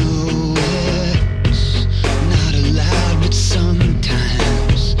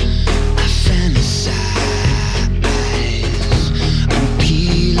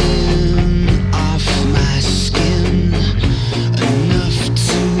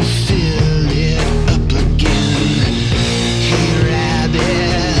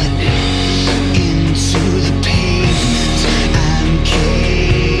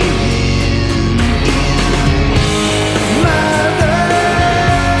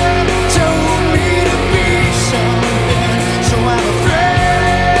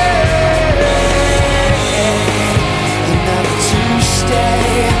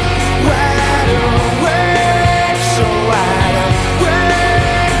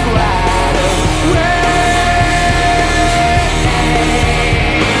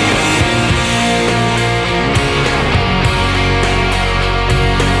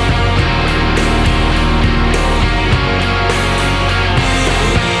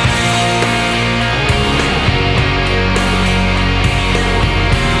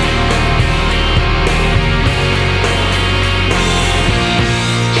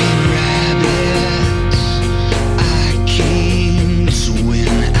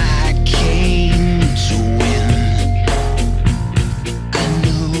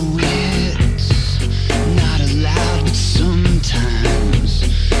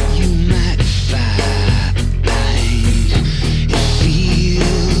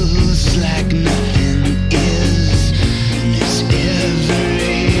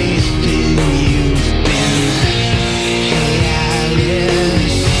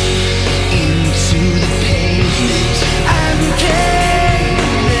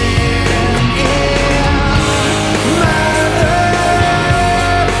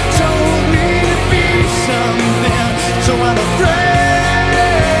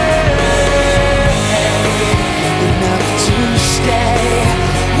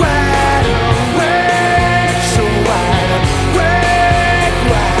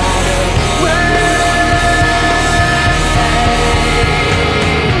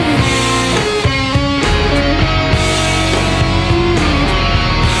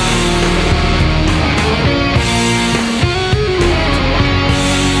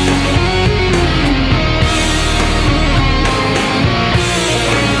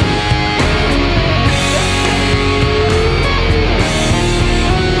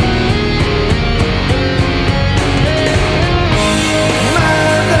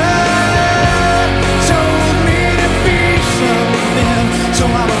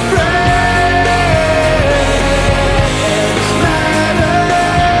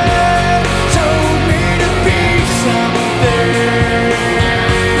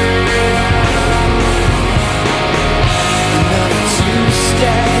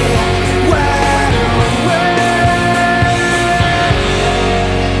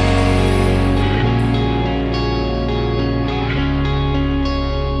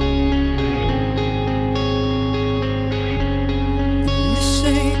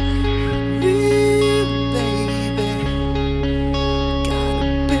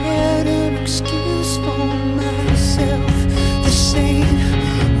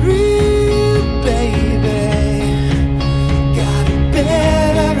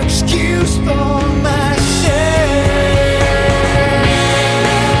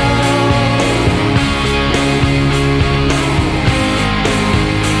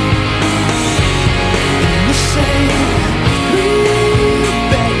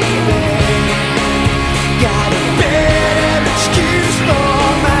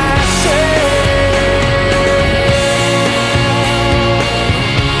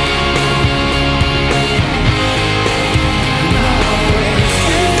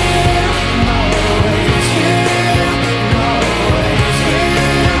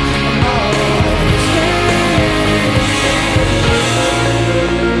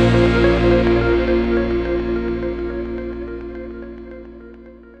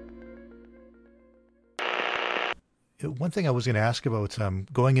 one thing I was going to ask about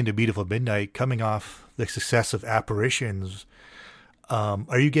going into Beautiful Midnight, coming off the success of Apparitions,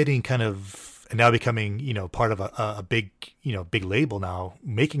 are you getting kind of, and now becoming, part of a big, big label now,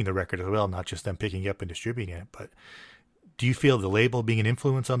 making the record as well, not just them picking it up and distributing it, but do you feel the label being an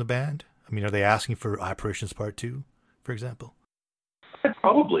influence on the band? I mean, are they asking for Apparitions Part 2, for example?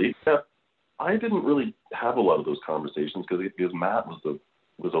 Probably. Yeah. I didn't really have a lot of those conversations because Matt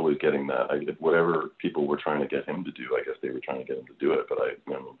was always getting that. Whatever people were trying to get him to do, I guess they were trying to get him to do it. But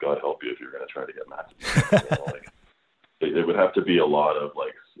God help you if you're going to try to get Matt to do it. It would have to be a lot of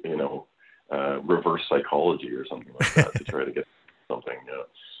reverse psychology or something like that to try to get something.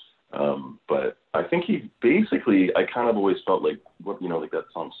 But I think I kind of always felt like that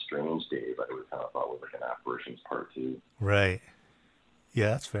song "Strange Dave." I always kind of thought was like an Apparitions Part 2. Right. Yeah,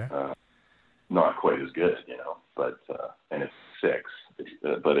 that's fair. Not quite as good, but and it's 6,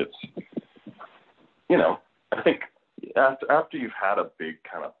 but it's I think after you've had a big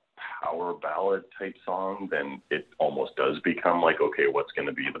kind of power ballad type song, then it almost does become like, okay, what's going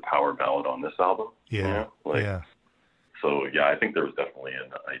to be the power ballad on this album? Yeah. Yeah. So yeah, I think there was definitely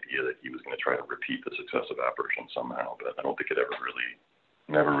an idea that he was going to try to repeat the success of Apparition somehow, but I don't think it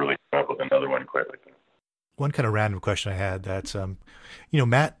never really came up with another one quite like that. One kind of random question I had that's,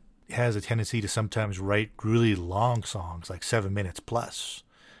 Matt has a tendency to sometimes write really long songs, like 7 minutes plus.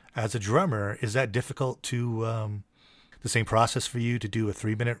 As a drummer, is that difficult to, the same process for you to do a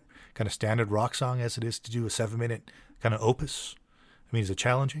 3-minute kind of standard rock song as it is to do a 7-minute kind of opus? I mean, is it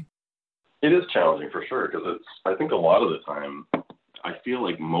challenging? It is challenging for sure, because I think a lot of the time, I feel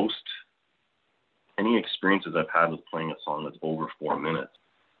like any experiences I've had with playing a song that's over 4 minutes,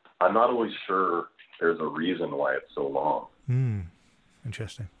 I'm not always sure there's a reason why it's so long.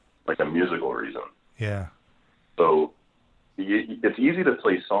 Interesting. Like a musical reason. Yeah. So it's easy to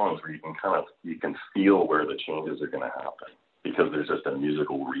play songs where you can feel where the changes are going to happen because there's just a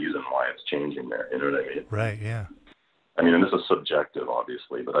musical reason why it's changing there. You know what I mean? Right. Yeah. I mean, and this is subjective,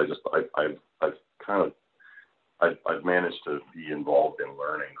 obviously, but I've managed to be involved in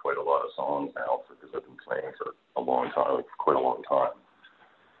learning quite a lot of songs now because I've been playing for a long time, quite a long time.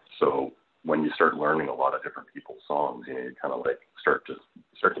 So when you start learning a lot of different people's songs, you kind of like start to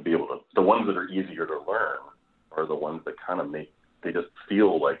be able to. The ones that are easier to learn are the ones that kind of they just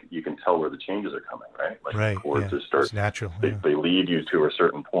feel like you can tell where the changes are coming, right? Like right. The chords just start. It's natural. They lead you to a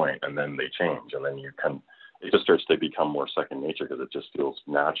certain point, and then they change, and then it just starts to become more second nature because it just feels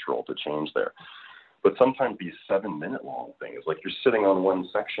natural to change there. But sometimes these 7-minute long things, like you're sitting on one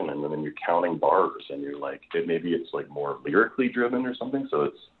section and then you're counting bars, and you're like, maybe it's like more lyrically driven or something. So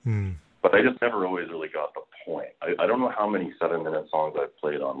it's. But I just never always really got the point. I don't know how many 7-minute songs I've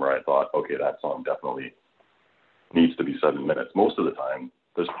played on where I thought, okay, that song definitely needs to be 7 minutes. Most of the time,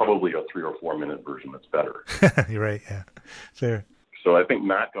 there's probably a 3 or 4 minute version that's better. You're right, yeah. Fair. So I think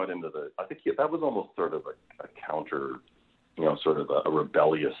Matt got into that was almost sort of a counter, sort of a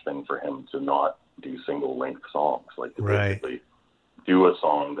rebellious thing for him to not do single length songs. Like to basically do a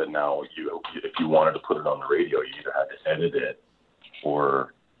song that now if you wanted to put it on the radio, you either had to edit it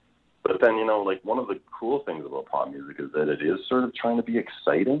or. But then, like one of the cool things about pop music is that it is sort of trying to be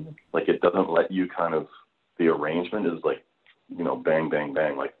exciting. Like it doesn't let you the arrangement is like, bang, bang,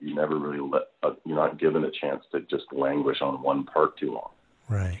 bang. Like you never really you're not given a chance to just languish on one part too long.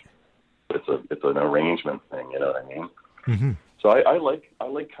 Right. It's an arrangement thing, you know what I mean? Mm-hmm. So I like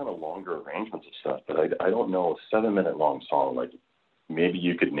kind of longer arrangements of stuff, but I don't know a 7-minute long song. Like maybe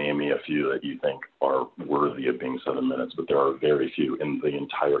you could name me a few that you think are worthy of being 7 minutes, but there are very few in the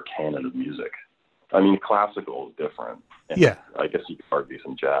entire canon of music. I mean, classical is different. And yeah. I guess you could argue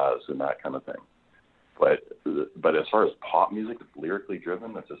some jazz and that kind of thing. But as far as pop music that's lyrically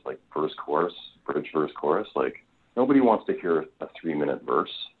driven, that's just like verse, chorus, bridge, verse, chorus, like nobody wants to hear a 3-minute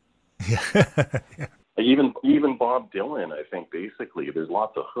verse. Yeah. Yeah. Even Bob Dylan, I think basically there's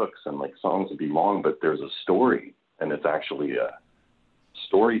lots of hooks and like songs would be long, but there's a story and it's actually a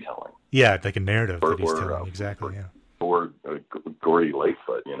storytelling. Yeah, like a narrative that he's telling. Exactly, yeah. Or Gordy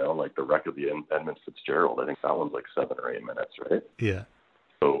Lightfoot, like the wreck of the Edmund Fitzgerald. I think that one's like 7 or 8 minutes, right? Yeah.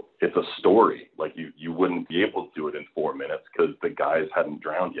 So it's a story. Like you wouldn't be able to do it in 4 minutes because the guys hadn't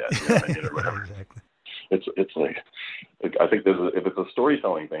drowned yet, you know what I mean, or whatever. Exactly. It's like I think if it's a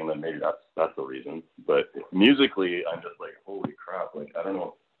storytelling thing, then maybe that's the reason. But musically, I'm just like, holy crap! Like I don't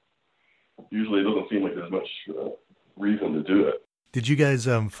know. Usually, it doesn't seem like there's much reason to do it. Did you guys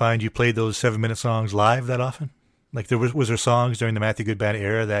find you played those 7-minute songs live that often? Like was there songs during the Matthew Good Band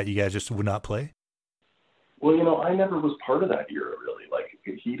era that you guys just would not play? Well, I never was part of that era really. Like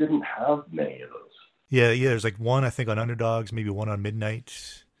he didn't have many of those. Yeah. There's like one I think on Underdogs, maybe one on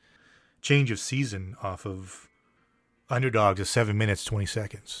Midnight. Change of Season off of Underdogs is 7 minutes, 20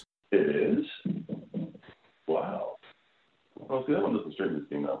 seconds. It is? Wow. Well, see, that one doesn't strike me as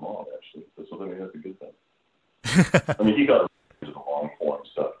being that long, actually. So I mean, that's a good thing. I mean, he got into the long-form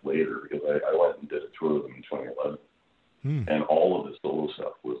stuff later, because I went and did a tour with him in 2011. And all of the solo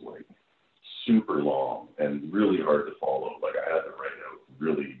stuff was, like, super long and really hard to follow. Like, I had to write out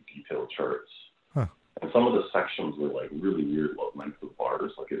really detailed charts. Huh. And some of the sections were, like, really weird length of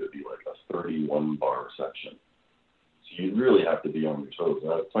bars. Like, it would be, like, a 31-bar section. So you really have to be on your toes.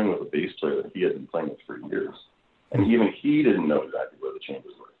 And I was playing with a bass player that he had been playing with for years. And even he didn't know exactly where the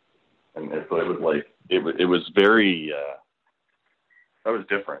changes were. And so it was, like, it was very... that was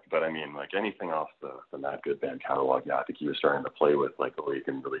different, but I mean, like anything off the Matt Good Band catalog, yeah, I think he was starting to play with, like, oh, you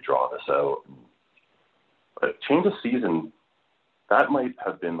can really draw this out. But Change of Season, that might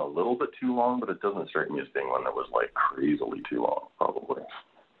have been a little bit too long, but it doesn't strike me as being one that was, like, crazily too long, probably.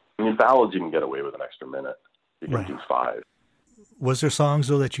 I mean, ballads, you can get away with an extra minute. You can do 5. Was there songs,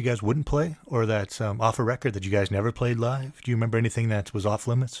 though, that you guys wouldn't play, or that's off a record that you guys never played live? Do you remember anything that was off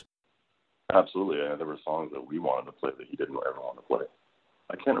limits? Absolutely. There were songs that we wanted to play that he didn't ever want to play.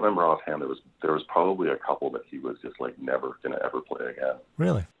 I can't remember offhand. There was probably a couple that he was just, like, never going to ever play again.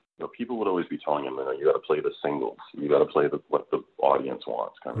 Really? You know, people would always be telling him, you got to play the singles. You got to play what the audience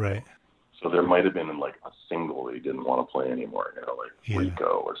wants, kind of. Right. So there might have been, like, a single that he didn't want to play anymore, like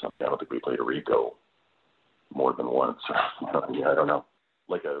Rico or something. I don't think we played a Rico more than once. I don't know.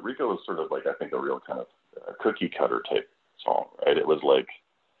 Like, Rico was sort of, like, I think a real kind of cookie cutter type song, right? It was, like,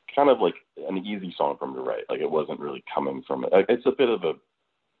 kind of like an easy song from the write. Like, it wasn't really coming from it. It's a bit of a,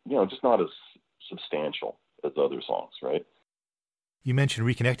 just not as substantial as other songs, right? You mentioned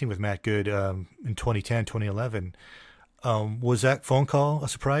reconnecting with Matt Good in 2010, 2011. Was that phone call a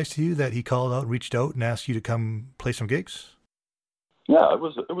surprise to you that he called out, reached out, and asked you to come play some gigs? Yeah, it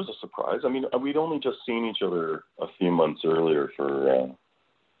was a surprise. I mean, we'd only just seen each other a few months earlier for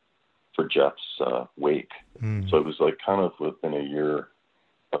Jeff's wake. So it was, like, kind of within a year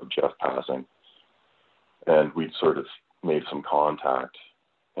of Jeff passing. And we'd sort of made some contact.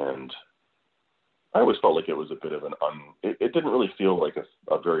 And I always felt like it was a bit of it didn't really feel like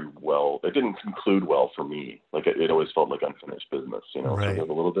a very well, it didn't conclude well for me. Like, it always felt like unfinished business, right. Sort of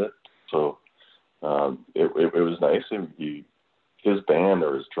a little bit. So it was nice. His band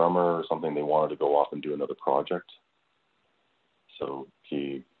or his drummer or something, they wanted to go off and do another project. So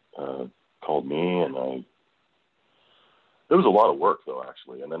he called me, and it was a lot of work, though,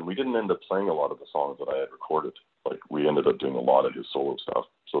 actually. And then we didn't end up playing a lot of the songs that I had recorded. Like, we ended up doing a lot of his solo stuff.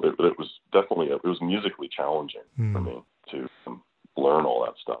 So it was definitely, it was musically challenging for me to learn all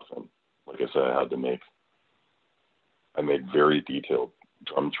that stuff. And like I said, I made very detailed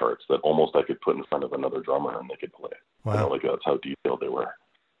drum charts that almost I could put in front of another drummer and they could play. Wow. Like, that's how detailed they were.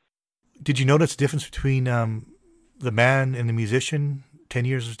 Did you notice the difference between the man and the musician? 10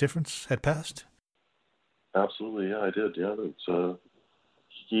 years of difference had passed? Absolutely, yeah, I did. Yeah, it's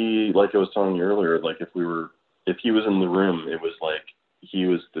he, like I was telling you earlier, like if he was in the room, it was like he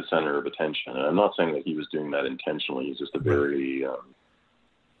was the center of attention. And I'm not saying that he was doing that intentionally. He's just a very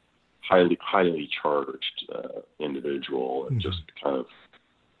highly charged individual, and just kind of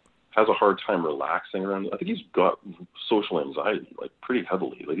has a hard time relaxing around. I think he's got social anxiety, like, pretty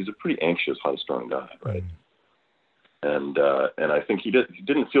heavily. Like, he's a pretty anxious, high-strung guy, right? And I think he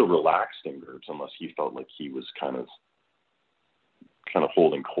didn't feel relaxed in groups unless he felt like he was kind of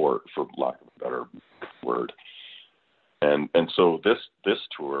holding court, for lack of a better word. And so this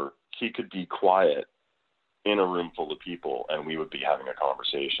tour, he could be quiet in a room full of people, and we would be having a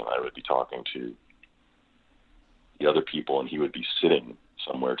conversation. I would be talking to the other people, and he would be sitting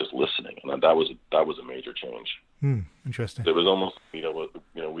somewhere just listening. And that was a major change. Interesting. It was almost,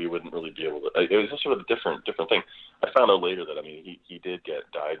 we wouldn't really be able to. It was just sort of a different thing. I found out later that, I mean, he did get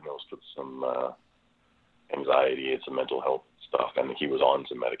diagnosed with some anxiety and some mental health stuff, and he was on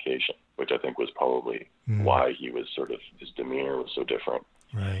some medication, which I think was probably why he was sort of, his demeanor was so different.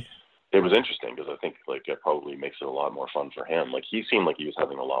 Right. It was interesting because I think, like, it probably makes it a lot more fun for him. Like, he seemed like he was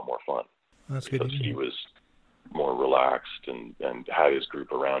having a lot more fun. That's good. Because he was more relaxed and had his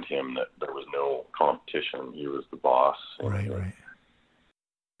group around him, that there was no competition. He was the boss. Right.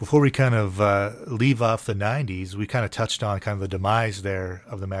 Before we kind of leave off the 90s, we kind of touched on kind of the demise there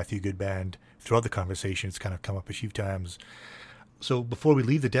of the Matthew Good Band throughout the conversation. It's kind of come up a few times. So before we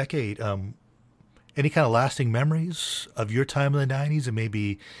leave the decade, any kind of lasting memories of your time in the 90s, and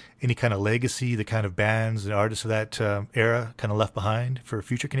maybe any kind of legacy, the kind of bands and artists of that era kind of left behind for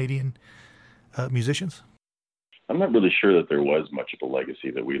future Canadian musicians? I'm not really sure that there was much of a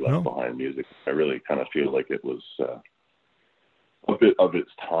legacy that we left behind music. I really kind of feel like it was a bit of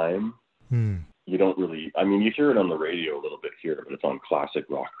its time. you don't really, I mean, you hear it on the radio a little bit here, but it's on classic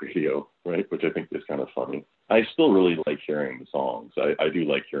rock radio, right? Which I think is kind of funny. I still really like hearing the songs. I do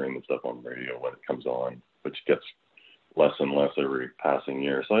like hearing the stuff on the radio when it comes on, which gets less and less every passing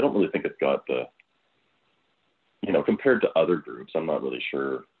year. So I don't really think it's got the, you know, compared to other groups, I'm not really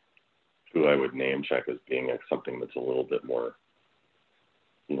sure who I would name check as being like something that's a little bit more,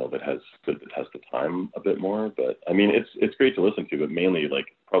 you know, that has stood the test of time a bit more. But I mean, it's great to listen to, but mainly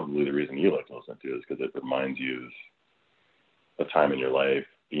like probably the reason you like to listen to is because it reminds you of a time in your life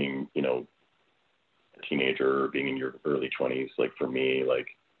being, you know, a teenager or being in your early 20s, like for me, like,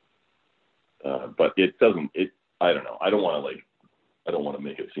 but it doesn't, I don't know. I don't want to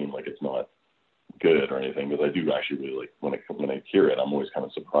make it seem like it's not good or anything, because I do actually really like when I hear it, I'm always kind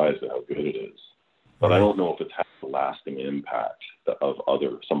of surprised at how good it is. But I don't know if it's had a lasting impact of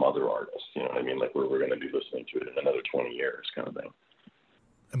some other artists. You know what I mean? Like where we're going to be listening to it in another 20 years, kind of thing.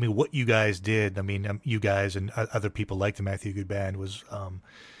 I mean, what you guys did, I mean, you guys and other people like the Matthew Good Band was,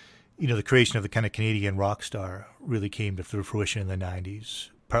 you know, the creation of the kind of Canadian rock star really came to fruition in the 90s,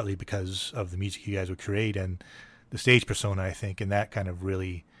 partly because of the music you guys would create and the stage persona, I think, and that kind of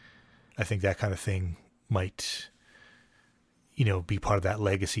really, I think that kind of thing might, you know, be part of that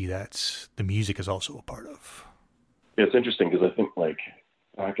legacy that the music is also a part of. Yeah, it's interesting because I think like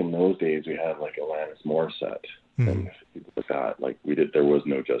back in those days we had like Alanis Morissette and people like that. Like there was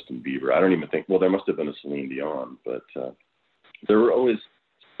no Justin Bieber. I don't even think, well, there must have been a Celine Dion, but there were always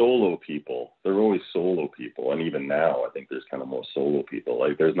solo people. And even now I think there's kind of more solo people.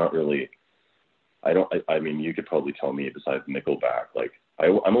 Like there's not really, I mean, you could probably tell me besides Nickelback, like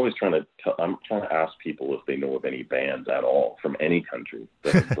I'm always trying to ask people if they know of any bands at all from any country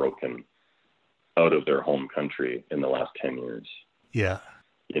that have broken out of their home country in the last 10 years. Yeah.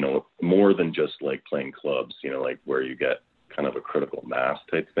 You know, more than just like playing clubs, you know, like where you get kind of a critical mass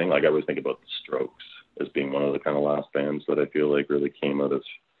type thing. Like I always think about the Strokes as being one of the kind of last bands that I feel like really came out of.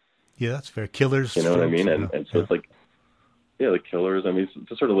 Yeah, that's fair. Killers. You know what I mean? And so it's like, yeah, the Killers. I mean,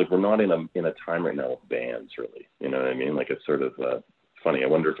 it's sort of like we're not in a time right now of bands, really. You know what I mean? Like it's sort of funny. I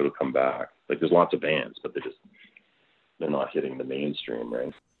wonder if it'll come back. Like there's lots of bands, but they're not hitting the mainstream,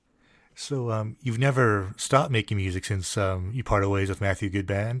 right? So you've never stopped making music since you parted ways with Matthew Good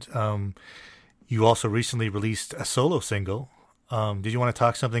Band. You also recently released a solo single. Did you want to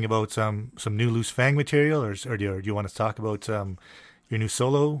talk something about some new Loose Fang material, or do you want to talk about your new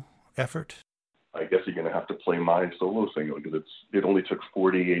solo effort? I guess you're going to have to play my solo single because it only took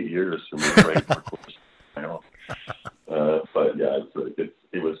 48 years for me to write for course. I know. But yeah,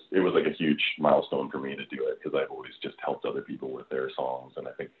 it was like a huge milestone for me to do it because I've always just helped other people with their songs, and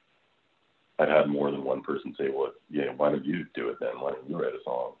I think I've had more than one person say, "Well, yeah, why don't you do it then? Why don't you write a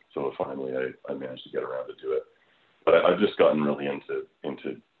song?" So finally, I managed to get around to do it. But I've just gotten really into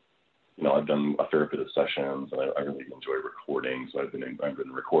you know, I've done a fair bit of sessions, and I really enjoy recording. So I've been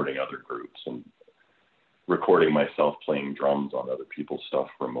recording other groups and recording myself playing drums on other people's stuff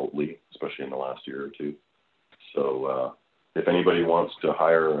remotely, especially in the last year or two. So if anybody wants to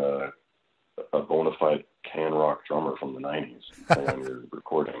hire a bona fide can rock drummer from the 90s when you're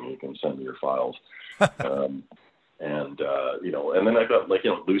recording, you can send me your files. You know, and then I got like,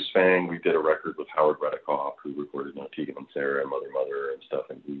 you know, Loose Fang. We did a record with Howard Redikoff, who recorded, you know, Tegan and Sarah and Mother and stuff,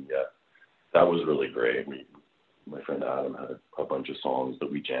 and that was really great. My friend Adam had a bunch of songs that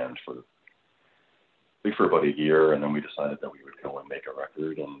we jammed for about a year, and then we decided that we would go and make a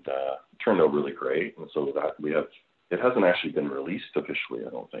record, and it turned out really great. And so that it hasn't actually been released officially, I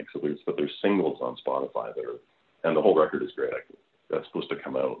don't think. But there's singles on Spotify and the whole record is great. That's supposed to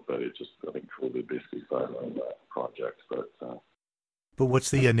come out, but I think COVID basically sidelined that project. But what's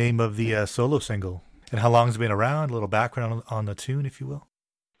the name of the solo single, and how long has it been around? A little background on the tune, if you will.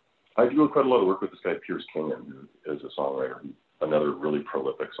 I do quite a lot of work with this guy Pierce Kingan, who is a songwriter, another really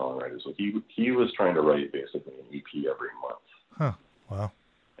prolific songwriter. So he was trying to write basically an EP every month. Huh. Wow.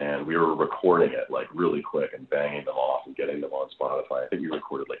 And we were recording it like really quick and banging them off and getting them on Spotify. I think we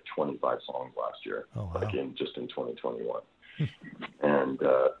recorded like 25 songs last year, like in 2021. And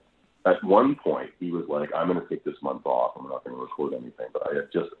at one point he was like, "I'm going to take this month off. I'm not going to record anything." But I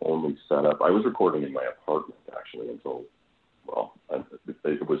had just only set up. I was recording in my apartment actually until, well,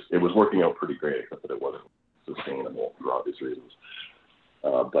 it was working out pretty great, except that it wasn't sustainable for obvious reasons.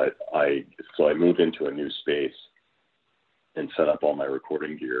 But I moved into a new space and set up all my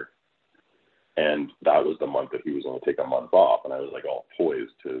recording gear. And that was the month that he was going to take a month off. And I was like all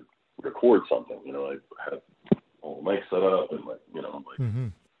poised to record something. You know, I had all the mics set up and like, you know, like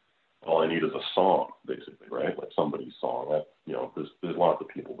all I need is a song, basically, right? Like somebody's song. You know, there's lots of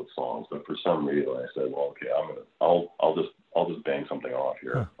people with songs, but for some reason I said, well, okay, I'll just bang something off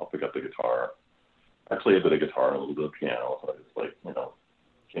here. I'll pick up the guitar I play a bit of guitar and a little bit of piano, so I just like, you know,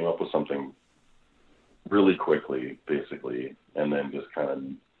 came up with something really quickly, basically, and then just kind of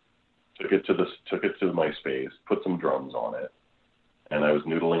took it to MySpace, put some drums on it, and I was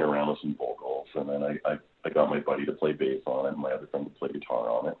noodling around with some vocals, and then I got my buddy to play bass on it, and my other friend to play guitar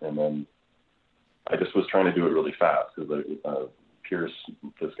on it, and then I just was trying to do it really fast because Pierce,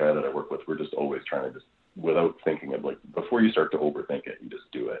 this guy that I work with, we're just always trying to just, without thinking of, like, before you start to overthink it, you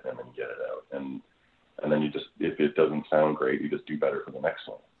just do it and then you get it out, and then you just, if it doesn't sound great, you just do better for the next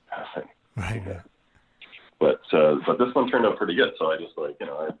one. Right. Yeah. But this one turned out pretty good, so I just, like, you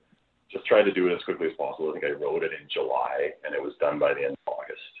know, I just tried to do it as quickly as possible. I think I wrote it in July, and it was done by the end of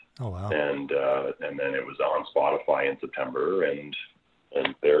August. Oh, wow. And then it was on Spotify in September, and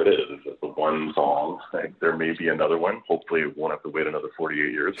there it is. It's just the one song. Like, there may be another one. Hopefully, it won't have to wait another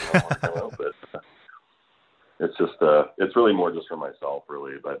 48 years for that one to come out. But it's just, it's really more just for myself,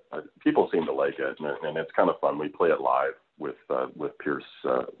 really. But people seem to like it, and it's kind of fun. We play it live with Pierce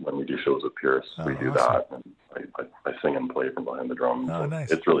when we do shows with Pierce. We do awesome. that, and I sing and play from behind the drums. Oh,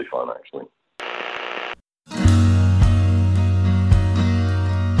 nice. It's really fun, actually.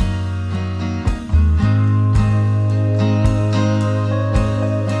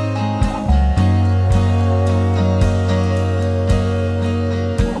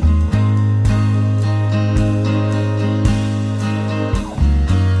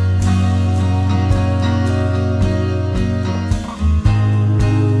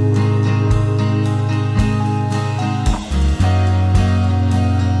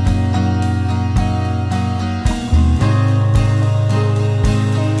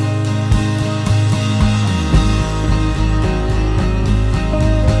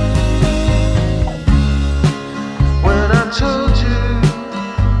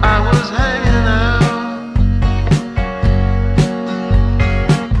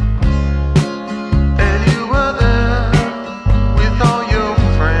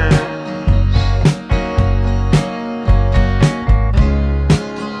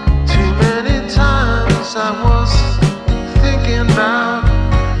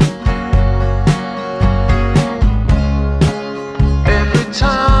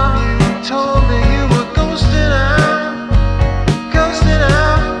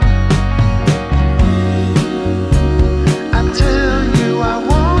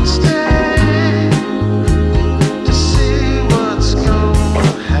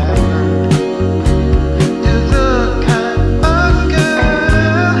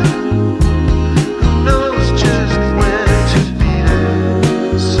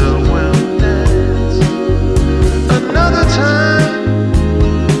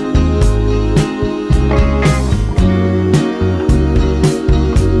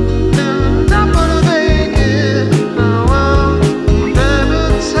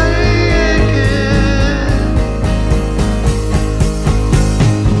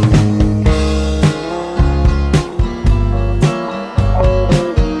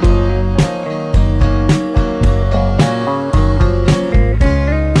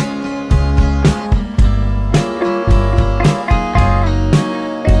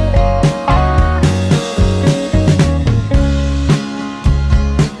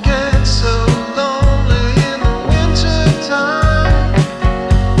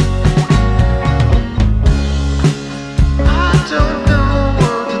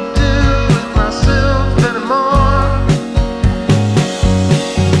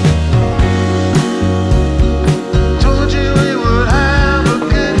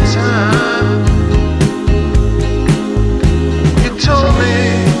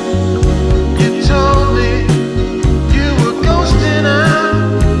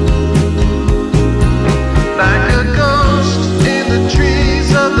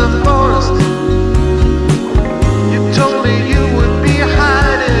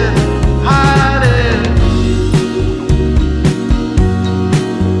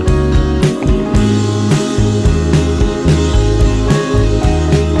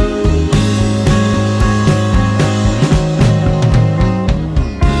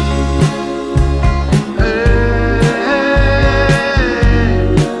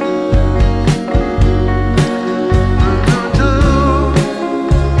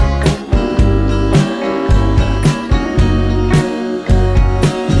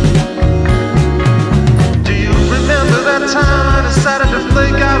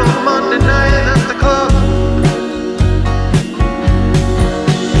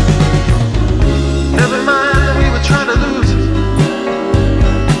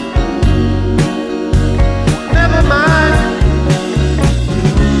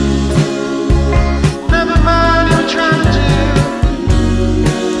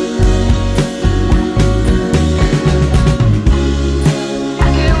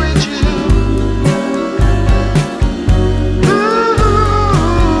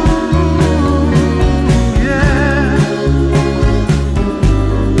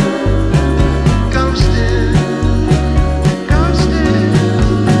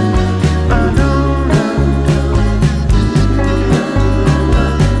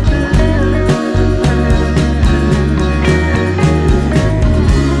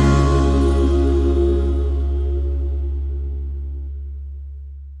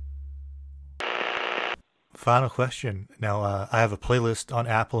 final question. Now, I have a playlist on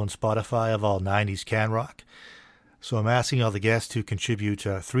Apple and Spotify of all 90s can rock. So I'm asking all the guests to contribute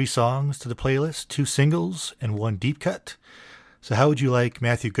 3 songs to the playlist, 2 singles, and 1 deep cut. So how would you like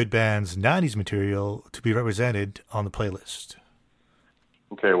Matthew Goodband's 90s material to be represented on the playlist?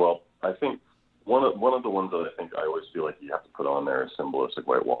 Okay, well, I think one of the ones that I think I always feel like you have to put on there is Symbolistic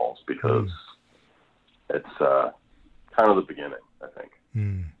White Walls, because it's kind of the beginning, I think.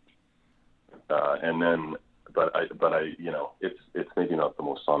 And then, but I, you know, it's maybe not the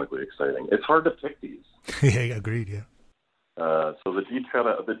most sonically exciting. It's hard to pick these. Yeah, agreed. Yeah. So the deep cut,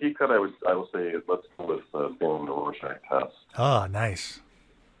 I will say, let's go with Failing the Rorschach Test. Oh, nice.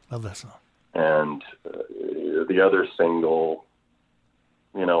 Love that song. And the other single,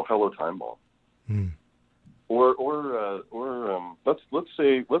 you know, Hello Time Bomb. Or let's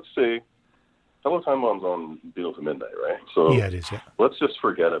say Hello Time Bomb's on Beatles at Midnight, right? So yeah, it is. Yeah. Let's just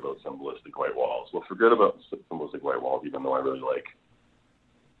forget about Symbolistic White Walls. We'll forget about Symbolistic White Walls, even though I really like.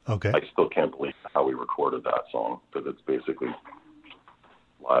 Okay. I still can't believe how we recorded that song, because it's basically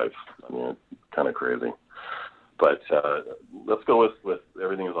live. I mean, it's kind of crazy. But let's go with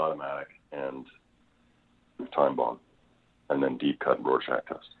Everything Is Automatic and Time Bomb, and then Deep Cut and Rorschach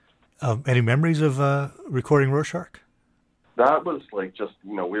Test. Any memories of recording Rorschach? That was like just,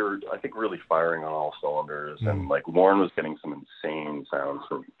 you know, we were, I think, really firing on all cylinders, and like Warren was getting some insane sounds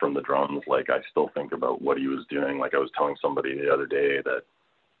from the drums. Like, I still think about what he was doing. Like, I was telling somebody the other day that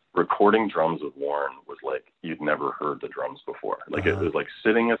recording drums with Warren was like you'd never heard the drums before. Like it was like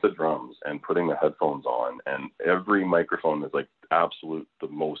sitting at the drums and putting the headphones on, and every microphone is like absolute, the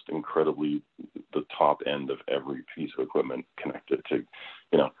most incredibly, the top end of every piece of equipment connected to,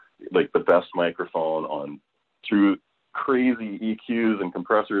 you know, like the best microphone on through crazy EQs and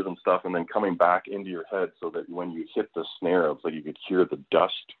compressors and stuff, and then coming back into your head so that when you hit the snare, it's like you could hear the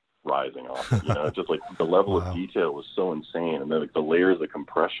dust rising off it, you know. Just like the level of detail was so insane, and then like the layers of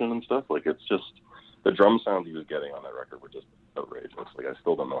compression and stuff. Like, it's just, the drum sounds he was getting on that record were just outrageous. Like, I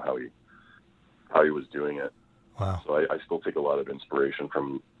still don't know how he was doing it. Wow. So I still take a lot of inspiration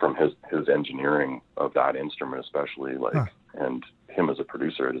from his engineering of that instrument, especially, like, and him as a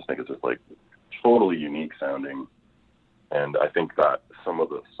producer. I just think it's just like totally unique sounding. And I think that some of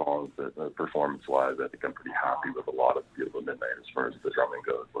the songs that performance-wise, I think I'm pretty happy with a lot of Beautiful at Midnight as far as the drumming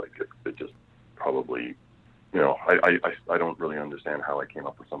goes. Like, it just probably, you know, I don't really understand how I came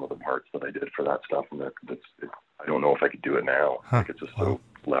up with some of the parts that I did for that stuff, and I don't know if I could do it now. Like, it's just so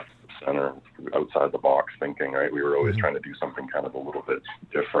left center, outside the box thinking, right? We were always trying to do something kind of a little bit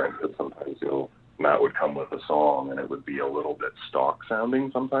different, but sometimes, you know, Matt would come with a song and it would be a little bit stock sounding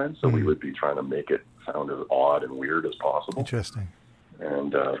sometimes, so we would be trying to make it sound as odd and weird as possible. Interesting.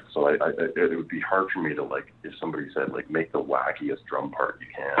 And so it would be hard for me to, like, if somebody said, like, make the wackiest drum part you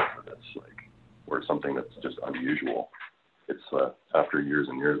can, that's like, or something that's just unusual. It's after years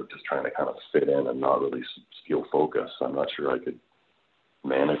and years of just trying to kind of fit in and not really steal focus, I'm not sure I could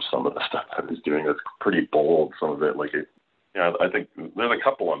manage some of the stuff I was doing. That's pretty bold, some of it. Like, yeah, I think there's a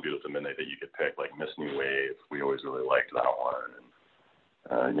couple on Beautiful at Midnight that you could pick, like Miss New Wave. We always really liked that one,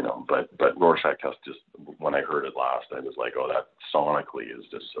 and you know. But Rorschach Test, just when I heard it last, I was like, oh, that sonically is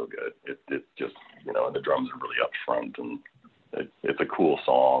just so good. It just, you know, and the drums are really up front, and it's a cool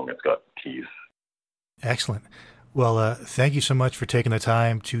song. It's got teeth. Excellent. Well, thank you so much for taking the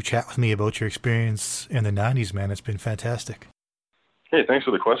time to chat with me about your experience in the 90s, man. It's been fantastic. Hey, thanks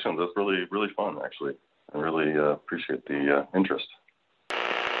for the questions. That's really, really fun, actually. I really appreciate the interest.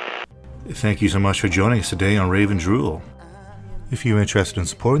 Thank you so much for joining us today on Rave and Drool. If you're interested in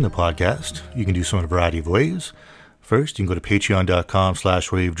supporting the podcast, you can do so in a variety of ways. First, you can go to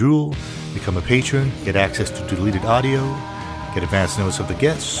patreon.com/ravedrool, become a patron, get access to deleted audio, get advance notice of the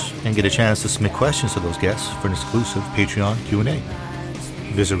guests, and get a chance to submit questions to those guests for an exclusive Patreon Q&A.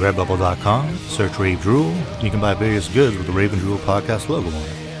 Visit redbubble.com, search Rave Drool, and you can buy various goods with the Rave and Drool podcast logo on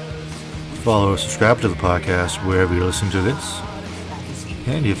it. Follow or subscribe to the podcast wherever you're listening to this.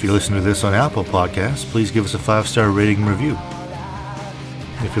 And if you listen to this on Apple Podcasts, please give us a 5-star rating and review.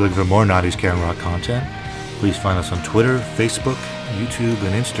 If you're looking for more 90s Can Rock content, please find us on Twitter, Facebook, YouTube,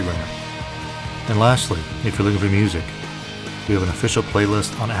 and Instagram. And lastly, if you're looking for music, we have an official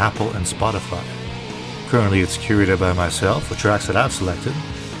playlist on Apple and Spotify. Currently, it's curated by myself with tracks that I've selected,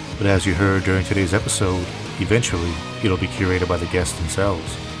 but as you heard during today's episode, eventually it'll be curated by the guests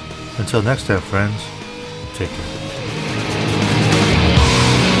themselves. Until next time, friends, take care.